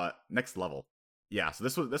next level. Yeah, so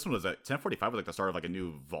this one was at 1045 was like the start of like a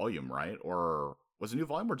new volume, right? Or was it a new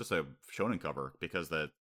volume or just a shonen cover? Because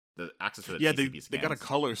the access to the TCP scans, they got a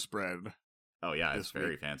color spread. Oh yeah, it's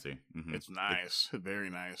very fancy. Mm-hmm. It's nice, very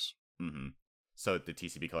nice. Mm-hmm. So the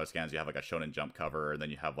TCP color scans, you have like a Shonen Jump cover, and then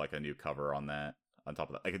you have like a new cover on that, on top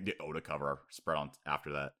of that, like the Oda cover spread on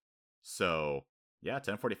after that. So yeah,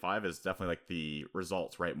 1045 is definitely like the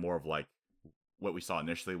results, right? More of like what we saw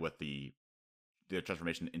initially with the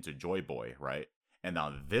transformation into Joy Boy, right? And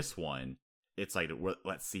now this one, it's like,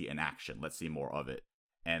 let's see in action, let's see more of it.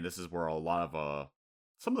 And this is where a lot of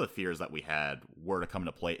some of the fears that we had were to come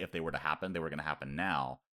into play. If they were to happen, they were going to happen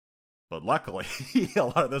now. But luckily, a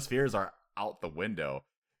lot of those fears are out the window,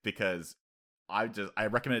 because I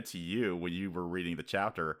recommended to you when you were reading the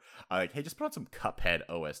chapter, like, hey, just put on some Cuphead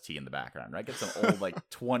OST in the background, right? Get some old like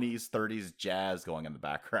 20s, 30s jazz going in the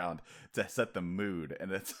background to set the mood,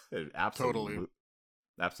 and it's absolutely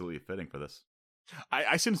fitting for this.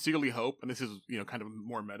 I sincerely hope, and this is kind of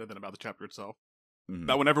more meta than about the chapter itself,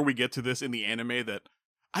 that whenever we get to this in the anime, that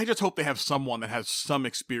I just hope they have someone that has some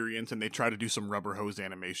experience and they try to do some rubber hose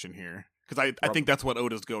animation here. Because I think that's what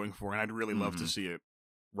Oda's going for, and I'd really love to see it.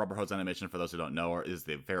 Rubber hose animation, for those who don't know, is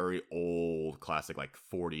the very old classic like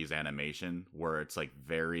 40s animation where it's like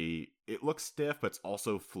it looks stiff, but it's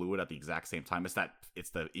also fluid at the exact same time. It's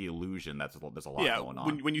the illusion there's a lot going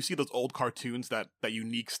on. When you see those old cartoons, that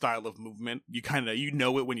unique style of movement, you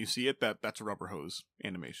know it when you see it, that's a rubber hose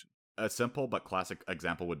animation. A simple but classic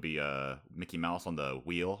example would be Mickey Mouse on the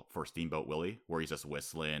wheel for Steamboat Willie, where he's just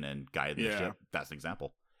whistling and guiding the ship. That's an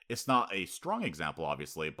example. It's not a strong example,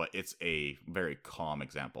 obviously, but it's a very calm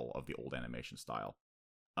example of the old animation style.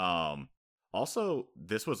 Also,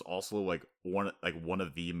 this was also like one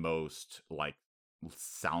of the most like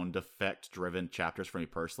sound effect driven chapters for me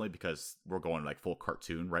personally, because we're going like full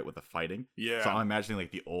cartoon, right, with the fighting. Yeah. So I'm imagining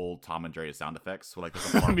like the old Tom and Jerry sound effects. So like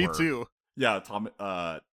there's a part me too. Yeah,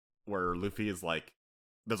 where Luffy is like,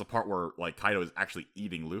 there's a part where like Kaido is actually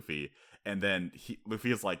eating Luffy, and then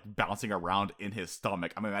Luffy is like bouncing around in his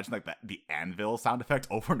stomach. I'm imagining like the anvil sound effect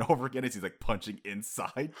over and over again as he's like punching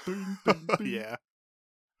inside. Yeah.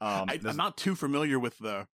 I'm not too familiar with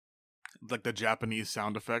the Japanese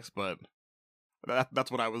sound effects, but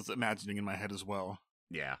that's what I was imagining in my head as well.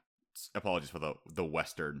 Yeah. Apologies for the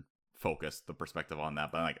Western focus, the perspective on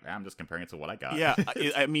that, but I'm just comparing it to what I got. Yeah,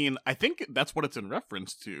 I mean, I think that's what it's in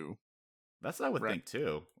reference to. That's what I would think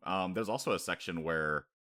too. There's also a section where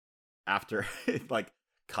after like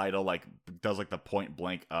Kaido like does like the point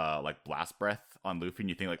blank like blast breath on Luffy, and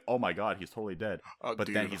you think like, oh my god, he's totally dead. But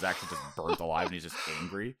then he's actually just burnt alive and he's just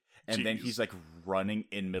angry. And then he's like running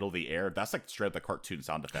in middle of the air. That's like straight up the cartoon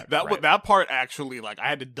sound effect. That part actually, like, I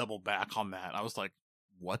had to double back on that. I was like,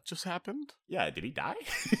 what just happened? Yeah, did he die?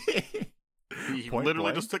 He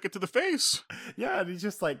literally just took it to the face. Yeah, and he's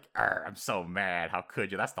just like, I'm so mad. How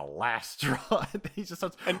could you? That's the last straw. He just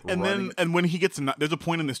starts and when he gets there's a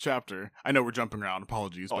point in this chapter. I know we're jumping around.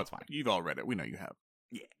 Apologies, but it's fine. You've all read it. We know you have.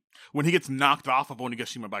 Yeah. When he gets knocked off of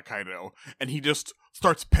Onigashima by Kaido, and he just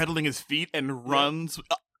starts pedaling his feet and runs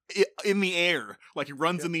in the air, like he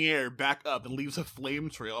runs in the air back up and leaves a flame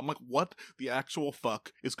trail. I'm like, what the actual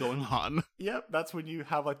fuck is going on? Yep, that's when you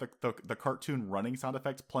have like the cartoon running sound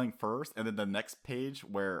effects playing first, and then the next page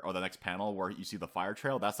or the next panel where you see the fire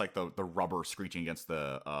trail, that's like the rubber screeching against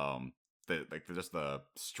the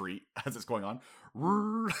street as it's going on,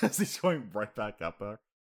 as he's going right back up there.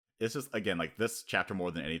 It's just, again, like this chapter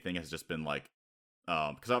more than anything has just been like,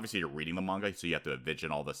 because obviously you're reading the manga, so you have to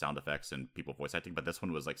envision all the sound effects and people voice acting, but this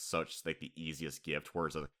one was like such like the easiest gift.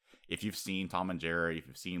 Whereas if you've seen Tom and Jerry, if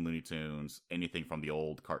you've seen Looney Tunes, anything from the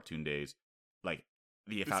old cartoon days, like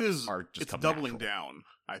the effects are just doubling natural. down.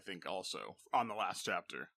 I think also on the last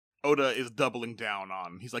chapter, Oda is doubling down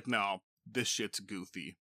on. He's like, no, this shit's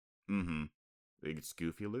goofy. Mm-hmm. It's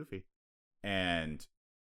goofy Luffy, and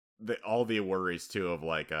all the worries too of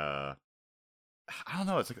like I don't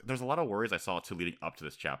know. It's like there's a lot of worries I saw too leading up to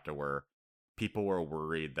this chapter where people were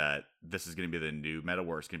worried that this is going to be the new meta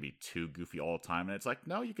where it's going to be too goofy all the time. And it's like,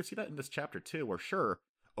 no, you can see that in this chapter too, where sure,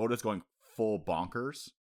 Oda's going full bonkers,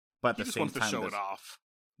 but at the same time, he just wants to show it off.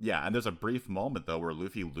 Yeah, and there's a brief moment though where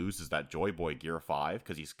Luffy loses that Joy Boy Gear 5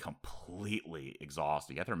 because he's completely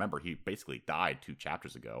exhausted. You have to remember he basically died 2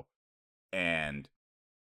 chapters ago, and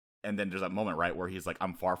then there's that moment, right, where he's like,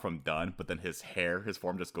 I'm far from done, but then his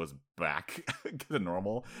form just goes back to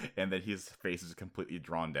normal, and then his face is completely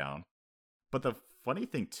drawn down. But the funny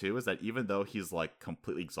thing, too, is that even though he's, like,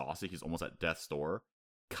 completely exhausted, he's almost at death's door,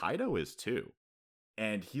 Kaido is, too.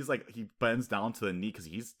 and he bends down to the knee because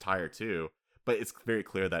he's tired too. But it's very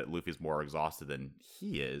clear that Luffy's more exhausted than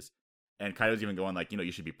he is. And Kaido's even going like,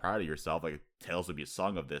 you should be proud of yourself. Like, tales would be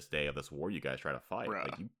sung of this day, of this war you guys try to fight. Bruh.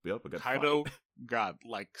 Like, you built up a good Kaido fight. got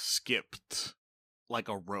like skipped like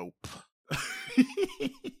a rope.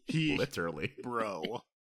 He Literally, bro,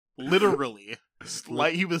 literally,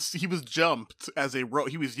 like he was jumped as a rope.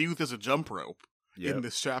 He was used as a jump rope in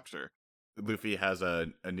this chapter. Luffy has a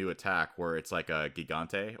new attack where it's like a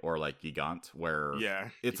Gigante or like Gigant, where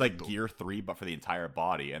it's like Gear 3 but for the entire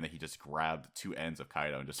body, and then he just grabbed two ends of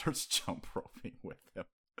Kaido and just starts jump roping with him.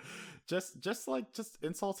 Just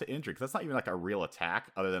insult to injury, because that's not even like a real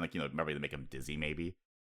attack, other than like, maybe to make him dizzy maybe,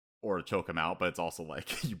 or to choke him out, but it's also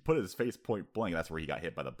like you put his face point blank, that's where he got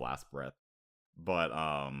hit by the blast breath. But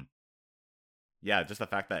yeah, just the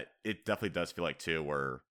fact that it definitely does feel like too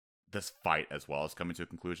where this fight as well is coming to a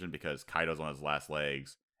conclusion, because Kaido's on his last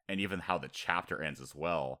legs, and even how the chapter ends as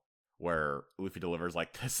well, where Luffy delivers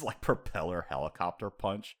like this like propeller helicopter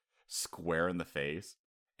punch square in the face,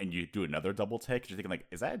 and you do another double take, you're thinking like,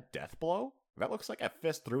 is that a death blow? That looks like a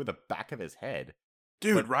fist through the back of his head.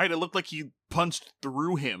 Dude, right? It looked like he punched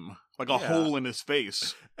through him, like a hole in his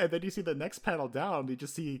face. And then you see the next panel down, you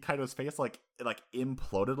just see Kaido's face like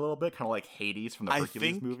imploded a little bit, kind of like Hades from the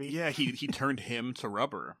Hercules movie. Yeah, he turned him to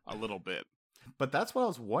rubber a little bit. But that's what I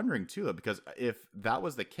was wondering too, though, because if that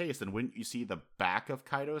was the case, then wouldn't you see the back of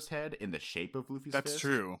Kaido's head in the shape of Luffy's fist? That's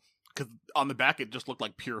true. Because on the back, it just looked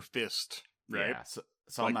like pure fist, right? Yeah,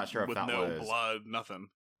 so I'm not sure if that was... With no blood, nothing.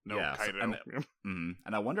 No Kaido.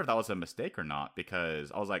 And I wonder if that was a mistake or not,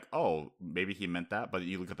 because I was like, oh, maybe he meant that, but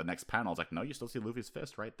you look at the next panel, I was like, no, you still see Luffy's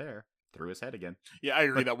fist right there, through his head again. Yeah, I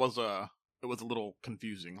agree. It was a little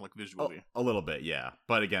confusing, like visually. A little bit, yeah.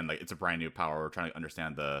 But again, like, it's a brand new power. We're trying to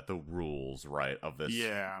understand the rules, right, of this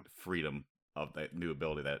freedom of that new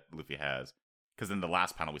ability that Luffy has. Because in the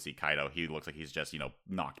last panel we see Kaido, he looks like he's just,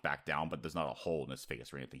 knocked back down, but there's not a hole in his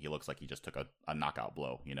face or anything. He looks like he just took a knockout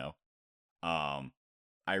blow,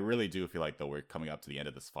 I really do feel like, though, we're coming up to the end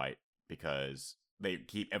of this fight, because they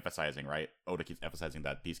keep emphasizing, right? Oda keeps emphasizing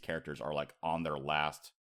that these characters are, like, on their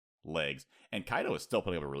last legs. And Kaido is still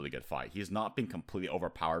putting up a really good fight. He's not been completely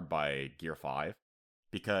overpowered by Gear 5,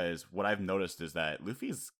 because what I've noticed is that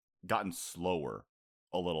Luffy's gotten slower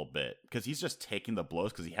a little bit, because he's just taking the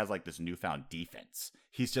blows, because he has, like, this newfound defense.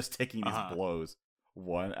 He's just taking these blows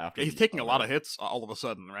one after he's taking a lot of hits all of a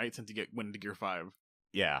sudden, right? Since he went into Gear 5.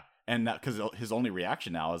 Yeah. And because his only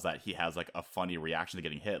reaction now is that he has like a funny reaction to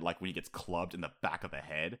getting hit, like when he gets clubbed in the back of the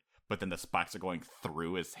head, but then the spikes are going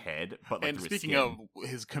through his head. But like, and through speaking his skin. of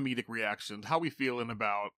his comedic reactions, how we feeling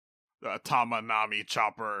about Tama, Nami,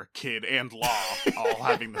 Chopper, Kid, and Law all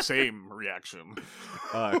having the same reaction?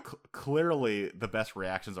 Clearly, the best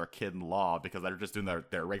reactions are Kid and Law, because they're just doing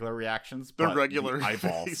their regular reactions. Their regular the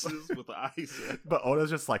eyeballs faces with the eyes. But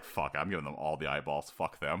Oda's just like, fuck, I'm giving them all the eyeballs.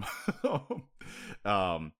 Fuck them.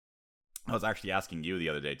 I was actually asking you the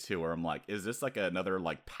other day too, where I'm like, is this like another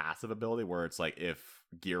like passive ability where it's like if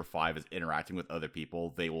Gear 5 is interacting with other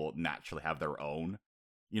people, they will naturally have their own,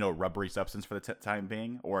 rubbery substance for the time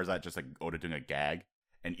being? Or is that just like Oda doing a gag?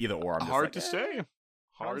 And either or, I'm just hard like, to say.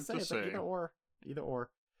 Hard to Like say. Either or.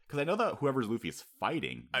 Because I know that whoever Luffy is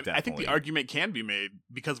fighting, I think the argument can be made,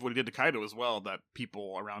 because of what he did to Kaido as well, that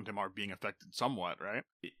people around him are being affected somewhat, right?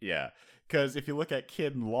 Yeah. Because if you look at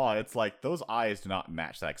Kid and Law, it's like those eyes do not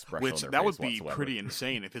match that expression. Which, on their that would face be whatsoever. pretty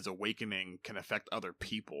insane if his awakening can affect other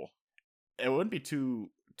people. It wouldn't be too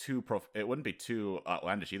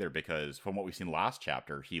outlandish either, because from what we've seen last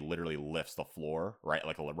chapter, he literally lifts the floor, right,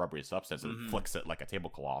 like a rubbery substance, and flicks it like a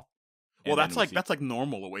tablecloth. Well, that's like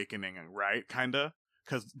normal awakening, right? Kinda.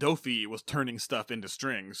 Because Dofi was turning stuff into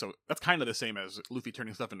string, so that's kind of the same as Luffy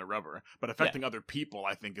turning stuff into rubber. But affecting other people,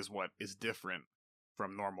 I think, is what is different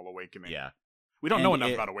from normal awakening. Yeah. We don't know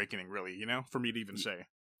enough about awakening, really, for me to even say.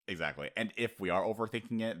 Exactly. And if we are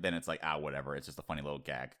overthinking it, then it's like, whatever. It's just a funny little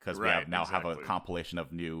gag. Because we have a compilation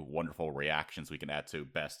of new wonderful reactions we can add to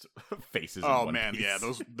best faces in One Piece. Yeah.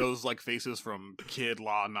 Those like faces from Kid,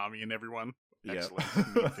 Law, Nami, and everyone. Excellent.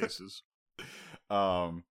 Faces.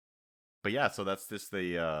 But yeah, so that's just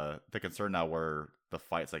the concern now, where the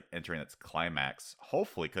fight's like entering its climax.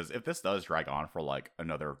 Hopefully, because if this does drag on for like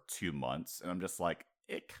another 2 months, and I'm just like,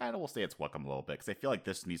 it kind of will stay its welcome a little bit, because I feel like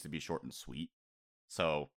this needs to be short and sweet.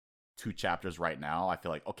 So 2 chapters right now, I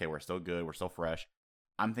feel like, okay, we're still good, we're still fresh.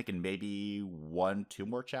 I'm thinking maybe 1-2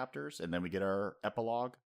 more chapters, and then we get our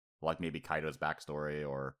epilogue, like maybe Kaido's backstory,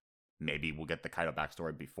 or maybe we'll get the Kaido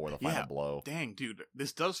backstory before the final blow. Dang, dude,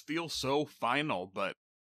 this does feel so final, but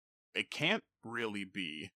it can't really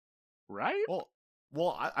be, right?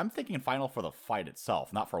 Well, I'm thinking final for the fight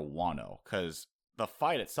itself, not for Wano, because the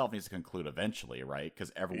fight itself needs to conclude eventually, right?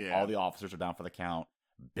 Because all the officers are down for the count.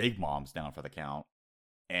 Big Mom's down for the count.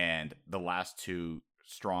 And the last two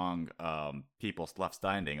strong people left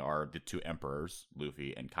standing are the two emperors,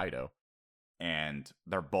 Luffy and Kaido. And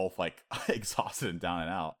they're both like exhausted and down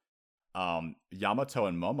and out. Yamato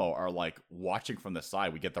and Momo are like watching from the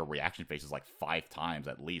side. We get their reaction faces like 5 times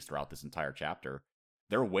at least throughout this entire chapter.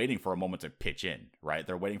 They're waiting for a moment to pitch in, right?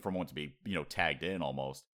 They're waiting for a moment to be, tagged in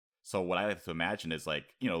almost. So what I like to imagine is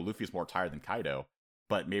like, Luffy's more tired than Kaido,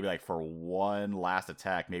 but maybe like for one last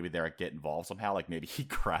attack, maybe they get involved somehow. Like maybe he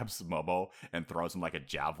grabs Momo and throws him like a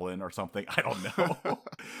javelin or something. I don't know,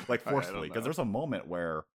 like forcefully, because there's a moment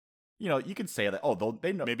where, you can say that,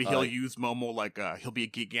 they know. Maybe he'll use Momo like, he'll be a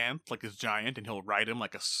gigant, like this giant, and he'll ride him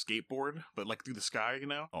like a skateboard, but like through the sky,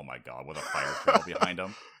 Oh my god, with a fire trail behind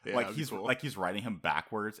him. Yeah, like he's riding him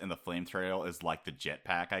backwards, and the flame trail is like the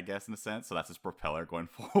jetpack, I guess, in a sense. So that's his propeller going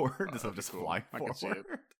forward instead of just flying forward. I can see it.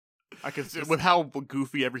 I can see it. With how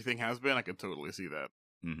goofy everything has been, I can totally see that.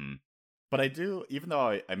 Mm-hmm. But I do, even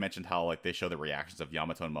though I mentioned how like they show the reactions of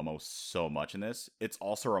Yamato and Momo so much in this, it's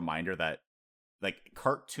also a reminder that like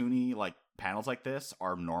cartoony like panels like this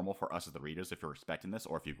are normal for us as the readers if you're expecting this,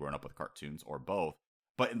 or if you've grown up with cartoons, or both.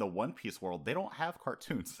 But in the One Piece world, they don't have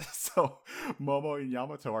cartoons. So Momo and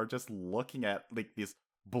Yamato are just looking at like this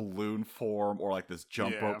balloon form or like this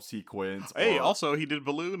jump rope sequence. Hey, also he did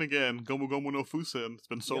balloon again. Gomu Gomu no Fusen. It's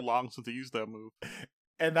been so long since he used that move.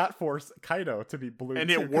 And that forced Kaido to be balloon. And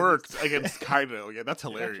it worked against Kaido. Yeah, that's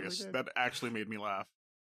hilarious. That actually made me laugh.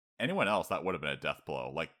 Anyone else, that would have been a death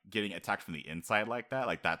blow. Like getting attacked from the inside like that,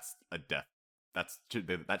 like that's a death. That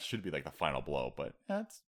should be like the final blow. But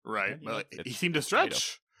that's right. Well, he seemed to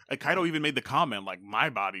stretch. Kaido even made the comment like,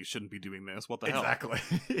 "My body shouldn't be doing this. What the hell?" Exactly.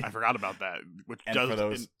 I forgot about that. Which and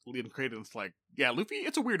does in Creighton's like, yeah, Luffy.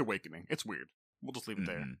 It's a weird awakening. It's weird. We'll just leave it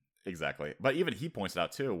there. Exactly. But even he points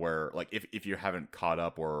out too, where like if you haven't caught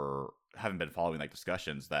up or haven't been following like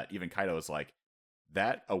discussions, that even Kaido is like,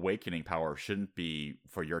 that awakening power shouldn't be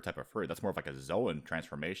for your type of fruit. That's more of like a Zoan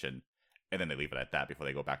transformation. And then they leave it at that before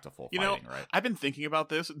they go back to full fighting, right? I've been thinking about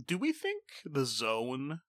this. Do we think the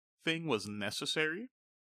Zoan thing was necessary?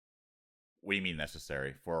 What do you mean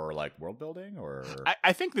necessary? For like world building, or?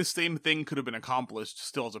 I think the same thing could have been accomplished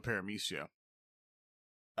still as a Paramecia.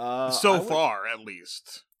 Far, at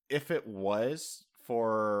least. If it was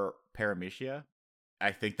for Paramecia,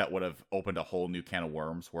 I think that would have opened a whole new can of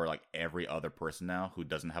worms where like every other person now who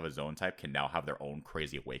doesn't have a Zoan type can now have their own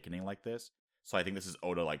crazy awakening like this. So I think this is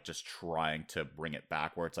Oda like just trying to bring it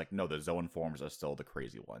back where it's like, no, the Zoan forms are still the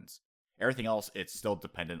crazy ones. Everything else, it's still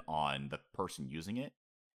dependent on the person using it.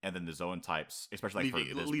 And then the Zoan types, especially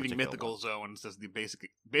like leaving mythical zones as the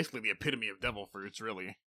basically the epitome of devil fruits,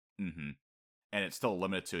 really. Mm-hmm. And it's still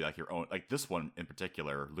limited to like your own, like this one in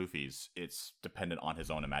particular, Luffy's, it's dependent on his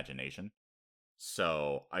own imagination.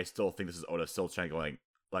 So I still think this is Oda still trying to go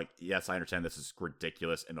like yes, I understand this is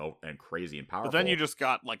ridiculous and crazy and powerful. But then you just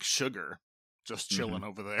got like Sugar just chilling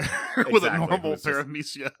over there with a normal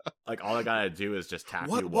Paramecia. Like all I gotta do is just tap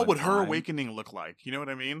you. What would her awakening look like? You know what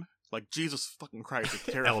I mean? Like Jesus fucking Christ, it's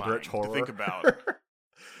terrifying Eldritch horror to think about.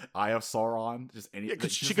 Eye of Sauron, just any. Yeah,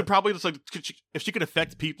 she could probably just like if she could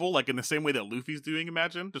affect people like in the same way that Luffy's doing.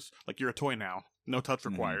 Imagine just like you're a toy now, no touch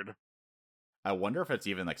required. I wonder if it's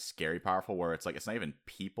even like scary powerful, where it's like it's not even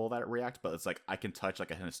people that react, but it's like I can touch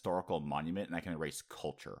like a historical monument and I can erase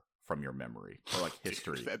culture from your memory or like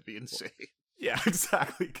history. Dude, that'd be insane. Yeah,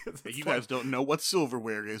 exactly. You guys don't know what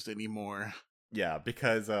silverware is anymore. Yeah,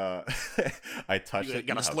 because I touched it. You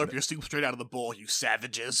gotta slurp your soup straight out of the bowl, you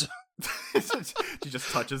savages. She just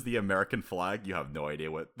touches the American flag. You have no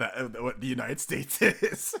idea what the United States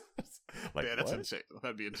is. Like, yeah, that's insane.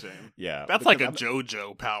 That'd be insane. Yeah, that's like a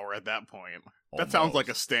JoJo power at that point. Almost. That sounds like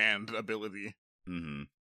a stand ability. Mm-hmm.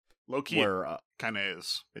 Low key, kind of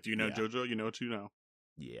is. If you know JoJo, you know what you know.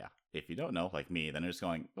 Yeah. If you don't know, like me, then you're just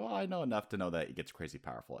going, well, I know enough to know that it gets crazy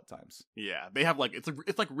powerful at times. Yeah, they have like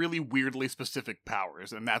it's like really weirdly specific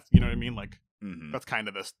powers, and that's, you know what I mean. Like that's kind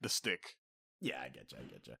of the stick. Yeah, I get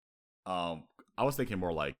you. I was thinking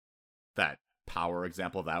more like that power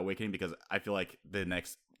example of that awakening, because I feel like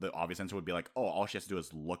the obvious answer would be like, oh, all she has to do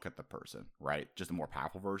is look at the person, right? Just a more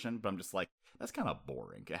powerful version. But I'm just like, that's kind of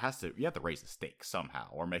boring. You have to raise the stakes somehow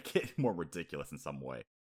or make it more ridiculous in some way,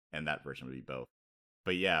 and that version would be both.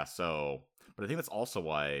 But yeah, but I think that's also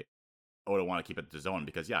why Oda want to keep it to Zoan,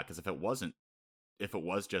 because if it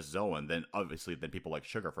was just Zoan, then obviously people like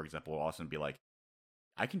Sugar, for example, will also be like,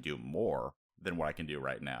 I can do more than what I can do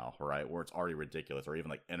right now, right? Where it's already ridiculous, or even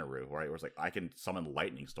like Inaru, right? Where it's like I can summon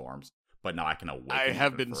lightning storms, but now I can awaken. I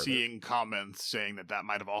have even been further. seeing comments saying that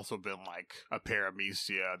might have also been like a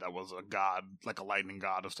paramecia that was a god, like a lightning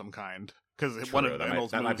god of some kind. Because one of That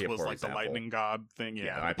Enel's might be moves a was poor like example. the lightning god thing.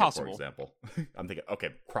 Yeah, that might possible. be a poor example. I'm thinking, okay,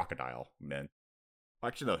 crocodile, man.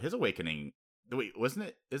 Actually, no, his awakening. Wait,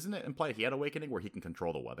 Isn't it implied he had awakening where he can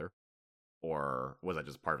control the weather, or was that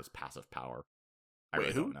just part of his passive power? I Wait,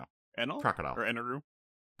 really who? don't know. Enel? Crocodile. Or Eneru?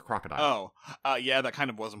 Crocodile. Oh, yeah, that kind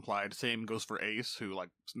of was implied. Same goes for Ace, who like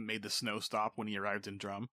made the snow stop when he arrived in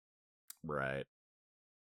Drum. Right.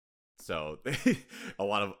 So a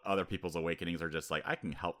lot of other people's awakenings are just like, I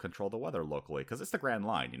can help control the weather locally because it's the Grand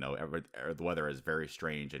Line. The weather is very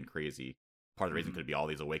strange and crazy. Part of the reason could be all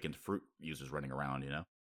these awakened fruit users running around,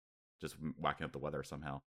 just whacking up the weather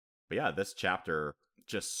somehow. But yeah, this chapter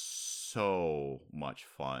just so much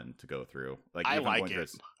fun to go through. Like I even like going it.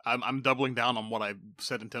 through I'm doubling down on what I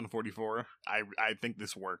said in 1044. I think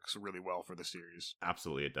this works really well for the series.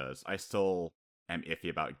 Absolutely, it does. I still am iffy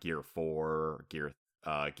about Gear 4. Gear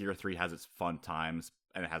 3 has its fun times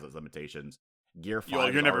and it has its limitations. Gear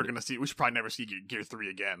 5 you're never gonna see. We should probably never see Gear 3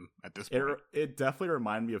 again at this point. It definitely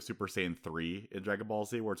reminded me of Super Saiyan 3 in Dragon Ball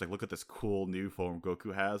Z, where it's like, look at this cool new form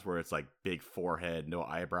Goku has, where it's like big forehead, no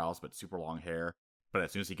eyebrows, but super long hair. But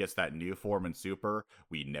as soon as he gets that new form in Super,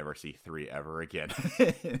 we never see 3 ever again.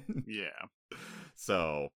 Yeah.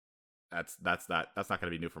 So that's not gonna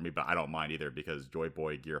be new for me, but I don't mind either because Joy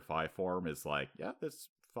Boy Gear 5 form is like, yeah, that's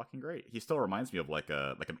fucking great. He still reminds me of like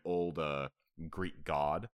an old Greek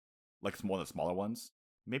god. Like one of the smaller ones.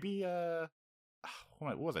 Maybe,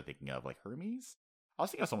 what was I thinking of? Like Hermes? I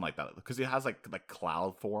was thinking of someone like that. Because he has like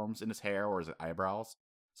cloud forms in his hair or his eyebrows.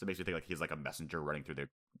 So it makes me think like he's like a messenger running through the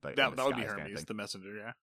that would be Hermes, the messenger,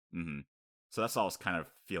 yeah. Mm-hmm. So that's all I was kind of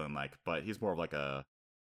feeling like. But he's more of like a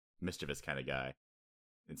mischievous kind of guy.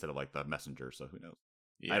 Instead of like the messenger, so who knows?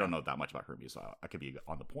 Yeah. I don't know that much about Hermes, so I could be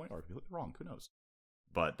on the point or I could be wrong. Who knows?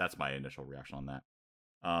 But that's my initial reaction on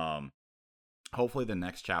that. Hopefully the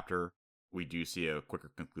next chapter we do see a quicker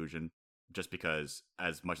conclusion, just because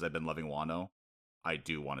as much as I've been loving Wano, I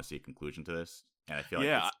do want to see a conclusion to this. And I feel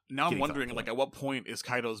like now I'm wondering like at what point is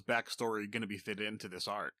Kaido's backstory going to be fit into this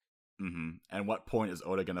arc? Mm-hmm. And what point is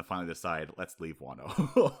Oda going to finally decide, let's leave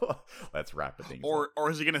Wano. Let's wrap the thing up. Or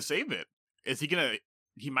is he going to save it? Is he going to,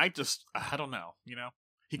 he might just, I don't know,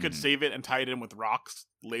 He could save it and tie it in with rocks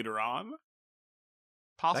later on?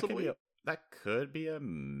 Possibly. That could be a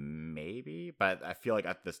maybe, but I feel like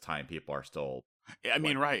at this time people are still. I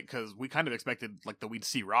mean, right? Because we kind of expected like that we'd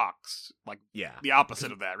see rocks, like yeah, the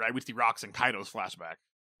opposite of that, right? We'd see rocks in Kaido's flashback.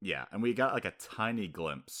 Yeah, and we got like a tiny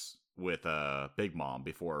glimpse with Big Mom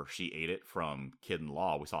before she ate it from Kid in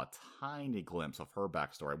Law. We saw a tiny glimpse of her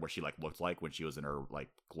backstory, what she like looked like when she was in her like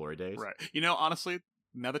glory days. Right. Honestly,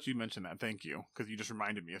 now that you mentioned that, thank you, because you just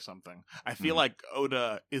reminded me of something. I feel like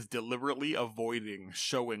Oda is deliberately avoiding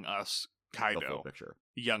showing us Kaido, the full picture,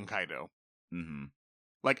 young Kaido. Mm-hmm.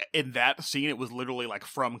 Like in that scene, it was literally like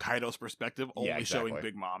from Kaido's perspective, only showing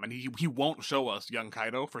Big Mom, and he won't show us young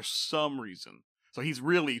Kaido for some reason. So he's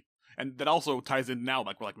really, and that also ties in now.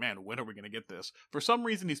 Like we're like, man, when are we gonna get this? For some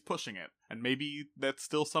reason, he's pushing it, and maybe that's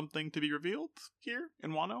still something to be revealed here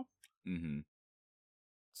in Wano. Mm-hmm.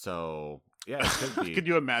 So yeah, it could be. Could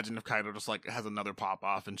you imagine if Kaido just like has another pop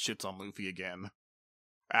off and shits on Luffy again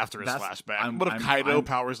after his flashback? What if Kaido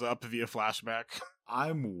powers up via flashback?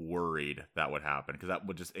 I'm worried that would happen because that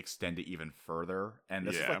would just extend it even further. And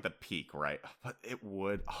this is like the peak, right? But it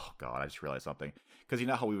would. Oh god, I just realized something. Because you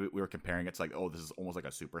know how we were comparing it to like, oh, this is almost like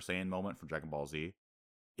a Super Saiyan moment from Dragon Ball Z.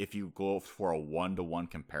 If you go for a 1-to-1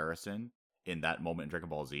 comparison in that moment in Dragon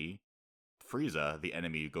Ball Z, Frieza, the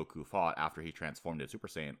enemy Goku fought after he transformed into Super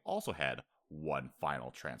Saiyan, also had one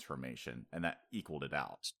final transformation, and that equaled it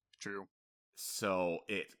out. True. So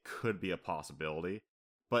it could be a possibility.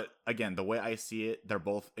 But again, the way I see it, they're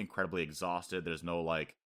both incredibly exhausted. There's no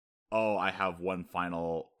like, oh, I have one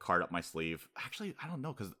final card up my sleeve. Actually, I don't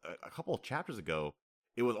know, because a couple of chapters ago,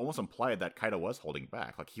 it was almost implied that Kaido was holding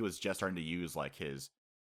back. Like, he was just starting to use, like,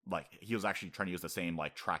 he was actually trying to use the same,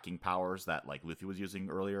 like, tracking powers that, like, Luffy was using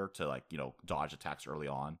earlier to, like, dodge attacks early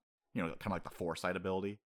on. Kind of like the foresight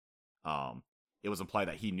ability. It was implied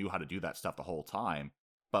that he knew how to do that stuff the whole time,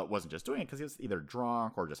 but wasn't just doing it because he was either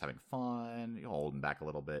drunk or just having fun, holding back a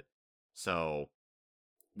little bit. So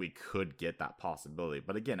we could get that possibility.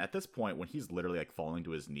 But again, at this point, when he's literally like falling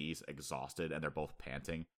to his knees, exhausted, and they're both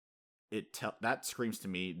panting, that screams to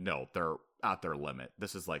me, no, they're at their limit.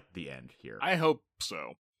 This is like the end here. I hope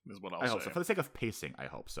so, is what I'll say. I hope so. For the sake of pacing, I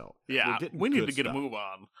hope so. Yeah, we need to get a move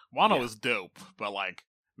on. Wano is dope, but like,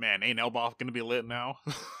 man, ain't Elbaf gonna be lit now?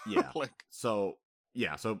 Yeah. So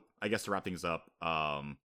I guess to wrap things up,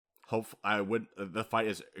 I would. The fight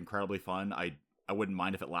is incredibly fun. I wouldn't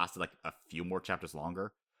mind if it lasted like a few more chapters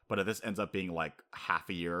longer. But if this ends up being like half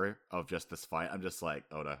a year of just this fight, I'm just like,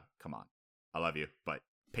 Oda, come on. I love you, but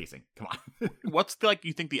pacing, come on. What's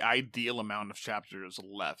you think the ideal amount of chapters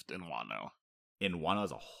left in Wano? In Wano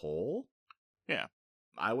as a whole? Yeah.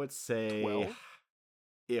 I would say 12?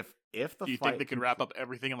 If the Do you fight think they could wrap up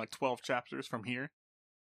everything in like 12 chapters from here?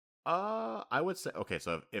 I would say okay,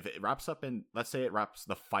 so if it wraps up in, let's say it wraps,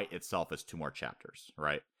 the fight itself is 2 more chapters,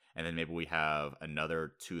 right? And then maybe we have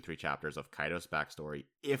another 2-3 chapters of Kaido's backstory,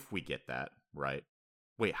 if we get that, right?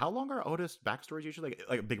 Wait, how long are Oda's backstories usually?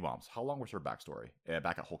 Like Big Mom's, how long was her backstory?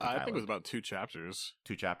 Back at Whole Cake Island? I think it was about 2 chapters.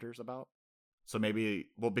 2 chapters about? So maybe,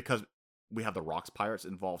 well, because we have the Rocks Pirates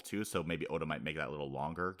involved too, so maybe Oda might make that a little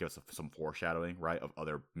longer, give us some foreshadowing, right, of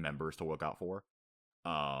other members to look out for.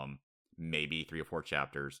 Maybe 3 or 4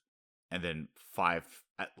 chapters. And then 5,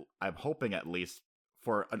 I'm hoping at least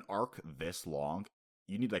for an arc this long,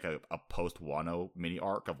 you need like a post Wano mini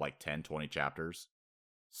arc of like 10-20 chapters.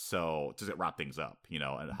 So does it wrap things up,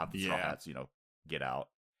 and have the Straw Hats, get out?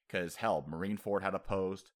 Because hell, Marineford had a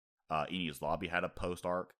post, Enies Lobby had a post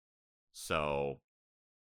arc. So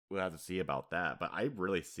we'll have to see about that. But I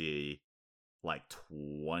really see like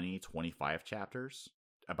 20-25 chapters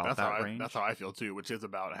about that range. That's how I feel too, which is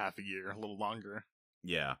about half a year, a little longer.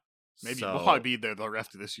 Yeah. Maybe we'll probably be there the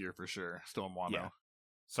rest of this year for sure. Still in Wano. Yeah.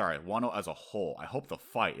 Sorry, Wano as a whole. I hope the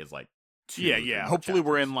fight is like 2. Yeah. Hopefully chapters.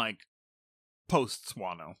 we're in like post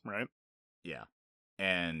Wano, right? Yeah.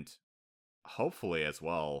 And hopefully as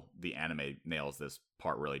well, the anime nails this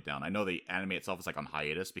part really down. I know the anime itself is like on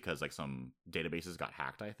hiatus because like some databases got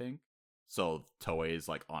hacked, I think. So Toei is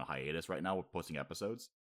like on hiatus right now with posting episodes.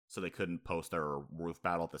 So they couldn't post their roof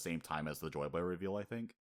battle at the same time as the Joy Boy reveal, I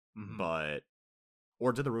think. Mm-hmm.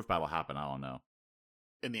 Or did the roof battle happen? I don't know.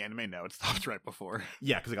 In the anime, no, it stopped right before.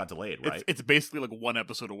 Yeah, because it got delayed, right? It's basically like 1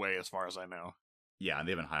 episode away, as far as I know. Yeah, and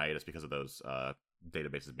they have in hiatus because of those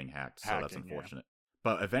databases being hacked, so that's unfortunate. Yeah.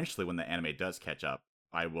 But eventually, when the anime does catch up,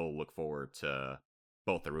 I will look forward to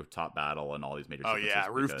both the rooftop battle and all these major. Oh yeah,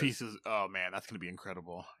 roof pieces. Oh man, that's gonna be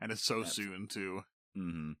incredible, and it's so soon too.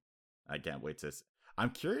 Mm-hmm. I can't wait to. I'm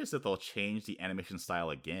curious if they'll change the animation style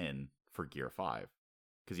again for Gear 5.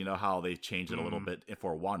 Because you know how they changed it a little bit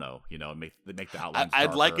for Wano, they make the outlines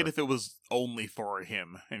I'd like it if it was only for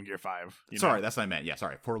him in Gear 5. Sorry, that's what I meant. Yeah,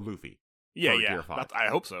 sorry, for Luffy. Yeah. Gear 5. I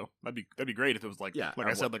hope so. That'd be great if it was like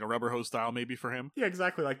I said, like a rubber hose style maybe for him. Yeah,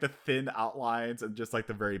 exactly. Like the thin outlines and just like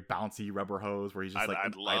the very bouncy rubber hose where he's just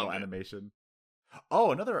I'd love idle animation.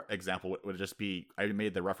 Oh, another example would just be, I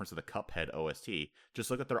made the reference to the Cuphead OST.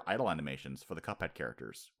 Just look at their idle animations for the Cuphead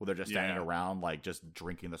characters, where they're just standing around, like, just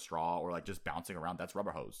drinking the straw, or, like, just bouncing around. That's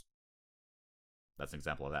rubber hose. That's an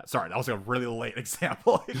example of that. Sorry, that was a really late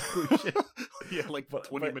example. Yeah, like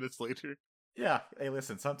 20 minutes later. Yeah, hey,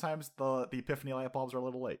 listen, sometimes the epiphany light bulbs are a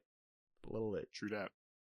little late. True that.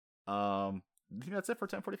 You think that's it for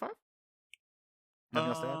 10:45? Nothing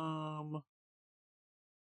else to add?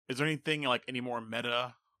 Is there anything like any more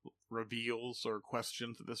meta reveals or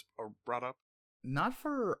questions that this are brought up? Not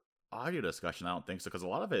for audio discussion, I don't think so, because a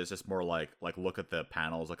lot of it is just more like look at the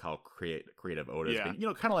panels, look how creative Oda is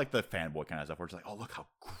being. Kind of like the fanboy kind of stuff, where it's like, oh, look how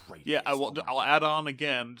great. Yeah, I'll add on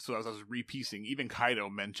again. So as I was repiecing, even Kaido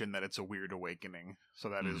mentioned that it's a weird awakening, so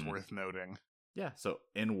that is worth noting. Yeah, so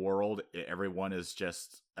in world, everyone is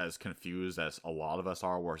just as confused as a lot of us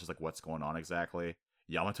are, where it's just like, what's going on exactly?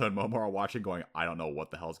 Yamato and Momo are watching going, I don't know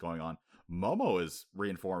what the hell's going on. Momo is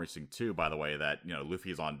reinforcing too, by the way, that,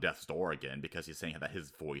 Luffy's on death's door again because he's saying that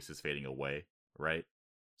his voice is fading away, right?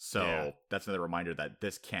 So that's another reminder that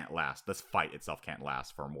this can't last. This fight itself can't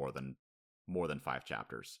last for more than 5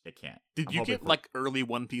 chapters. It can't. Did you get like early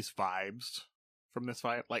One Piece vibes from this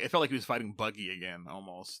fight? Like, it felt like he was fighting Buggy again,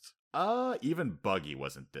 almost. Even Buggy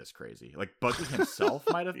wasn't this crazy. Like, Buggy himself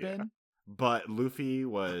might have been. But Luffy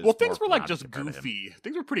was. Well, things were like just goofy.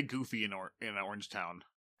 Things were pretty goofy in Orange Town.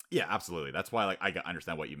 Yeah, absolutely. That's why I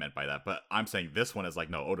understand what you meant by that. But I'm saying this one is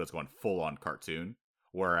like, no, Oda's going full on cartoon,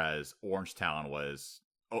 whereas Orange Town was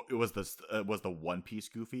the One Piece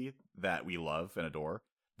Goofy that we love and adore.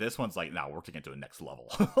 This one's like, now we're taking it to a next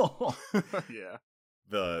level. Yeah.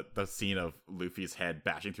 The scene of Luffy's head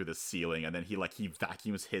bashing through the ceiling, and then he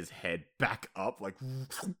vacuums his head back up, like.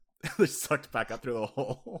 They're sucked back up through the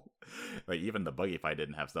hole. Like, even the Buggy fight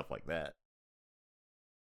didn't have stuff like that.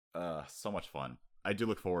 So much fun. I do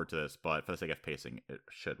look forward to this, but for the sake of pacing, it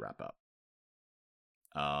should wrap up.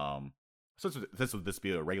 since this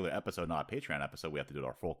be a regular episode, not a Patreon episode, we have to do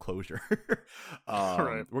our full closure.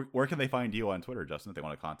 Right. Where can they find you on Twitter, Justin, if they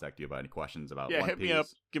want to contact you about any questions about One hit Piece? me up.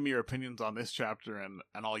 Give me your opinions on this chapter and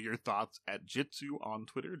all your thoughts at Jitsu on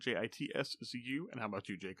Twitter, JITSZU. And how about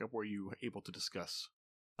you, Jacob? Were you able to discuss?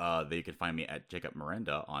 You can find me at Jacob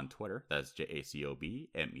Miranda on Twitter. That's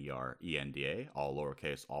JACOBMERENDA, all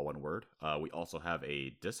lowercase, all one word. We also have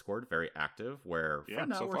a Discord, very active, where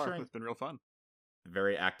so far it's been real fun.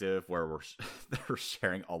 Very active, where we're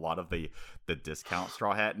sharing a lot of the discount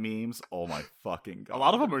Straw Hat memes. Oh my fucking god! A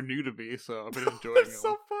lot of them are new to me, so I've been enjoying them.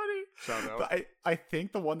 So funny. Shout out. But I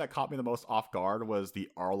think the one that caught me the most off guard was the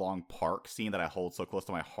Arlong Park scene that I hold so close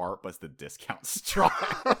to my heart, but it's the discount Straw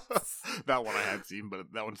Hats. That one I had seen,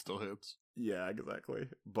 but that one still hits. Yeah, exactly.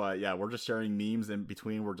 But yeah, we're just sharing memes in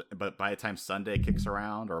between. But by the time Sunday kicks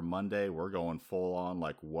around or Monday, we're going full on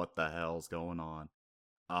like, what the hell's going on?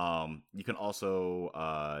 You can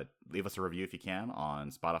also leave us a review if you can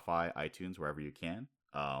on Spotify, iTunes, wherever you can.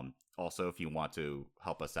 Also, if you want to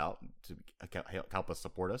help us out, to help us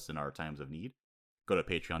support us in our times of need, go to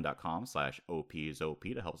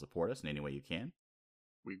patreon.com/OPsOP to help support us in any way you can.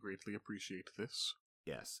 We greatly appreciate this.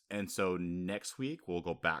 Yes. And so next week, we'll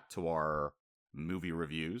go back to our movie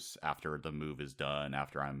reviews after the move is done,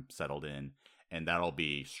 after I'm settled in. And that'll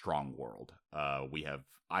be Strong World.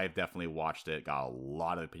 I've definitely watched it, got a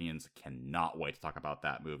lot of opinions, cannot wait to talk about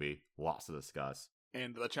that movie. Lots to discuss.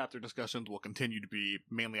 And the chapter discussions will continue to be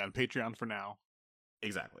mainly on Patreon for now.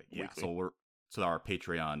 Exactly. Yeah. Weekly. So our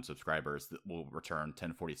Patreon subscribers will return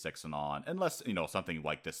 1046 and on, unless, something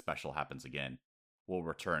like this special happens again. We'll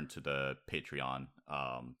return to the Patreon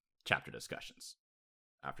chapter discussions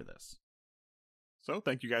after this. So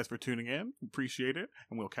thank you guys for tuning in. Appreciate it.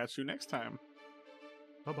 And we'll catch you next time.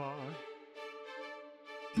 Bye-bye.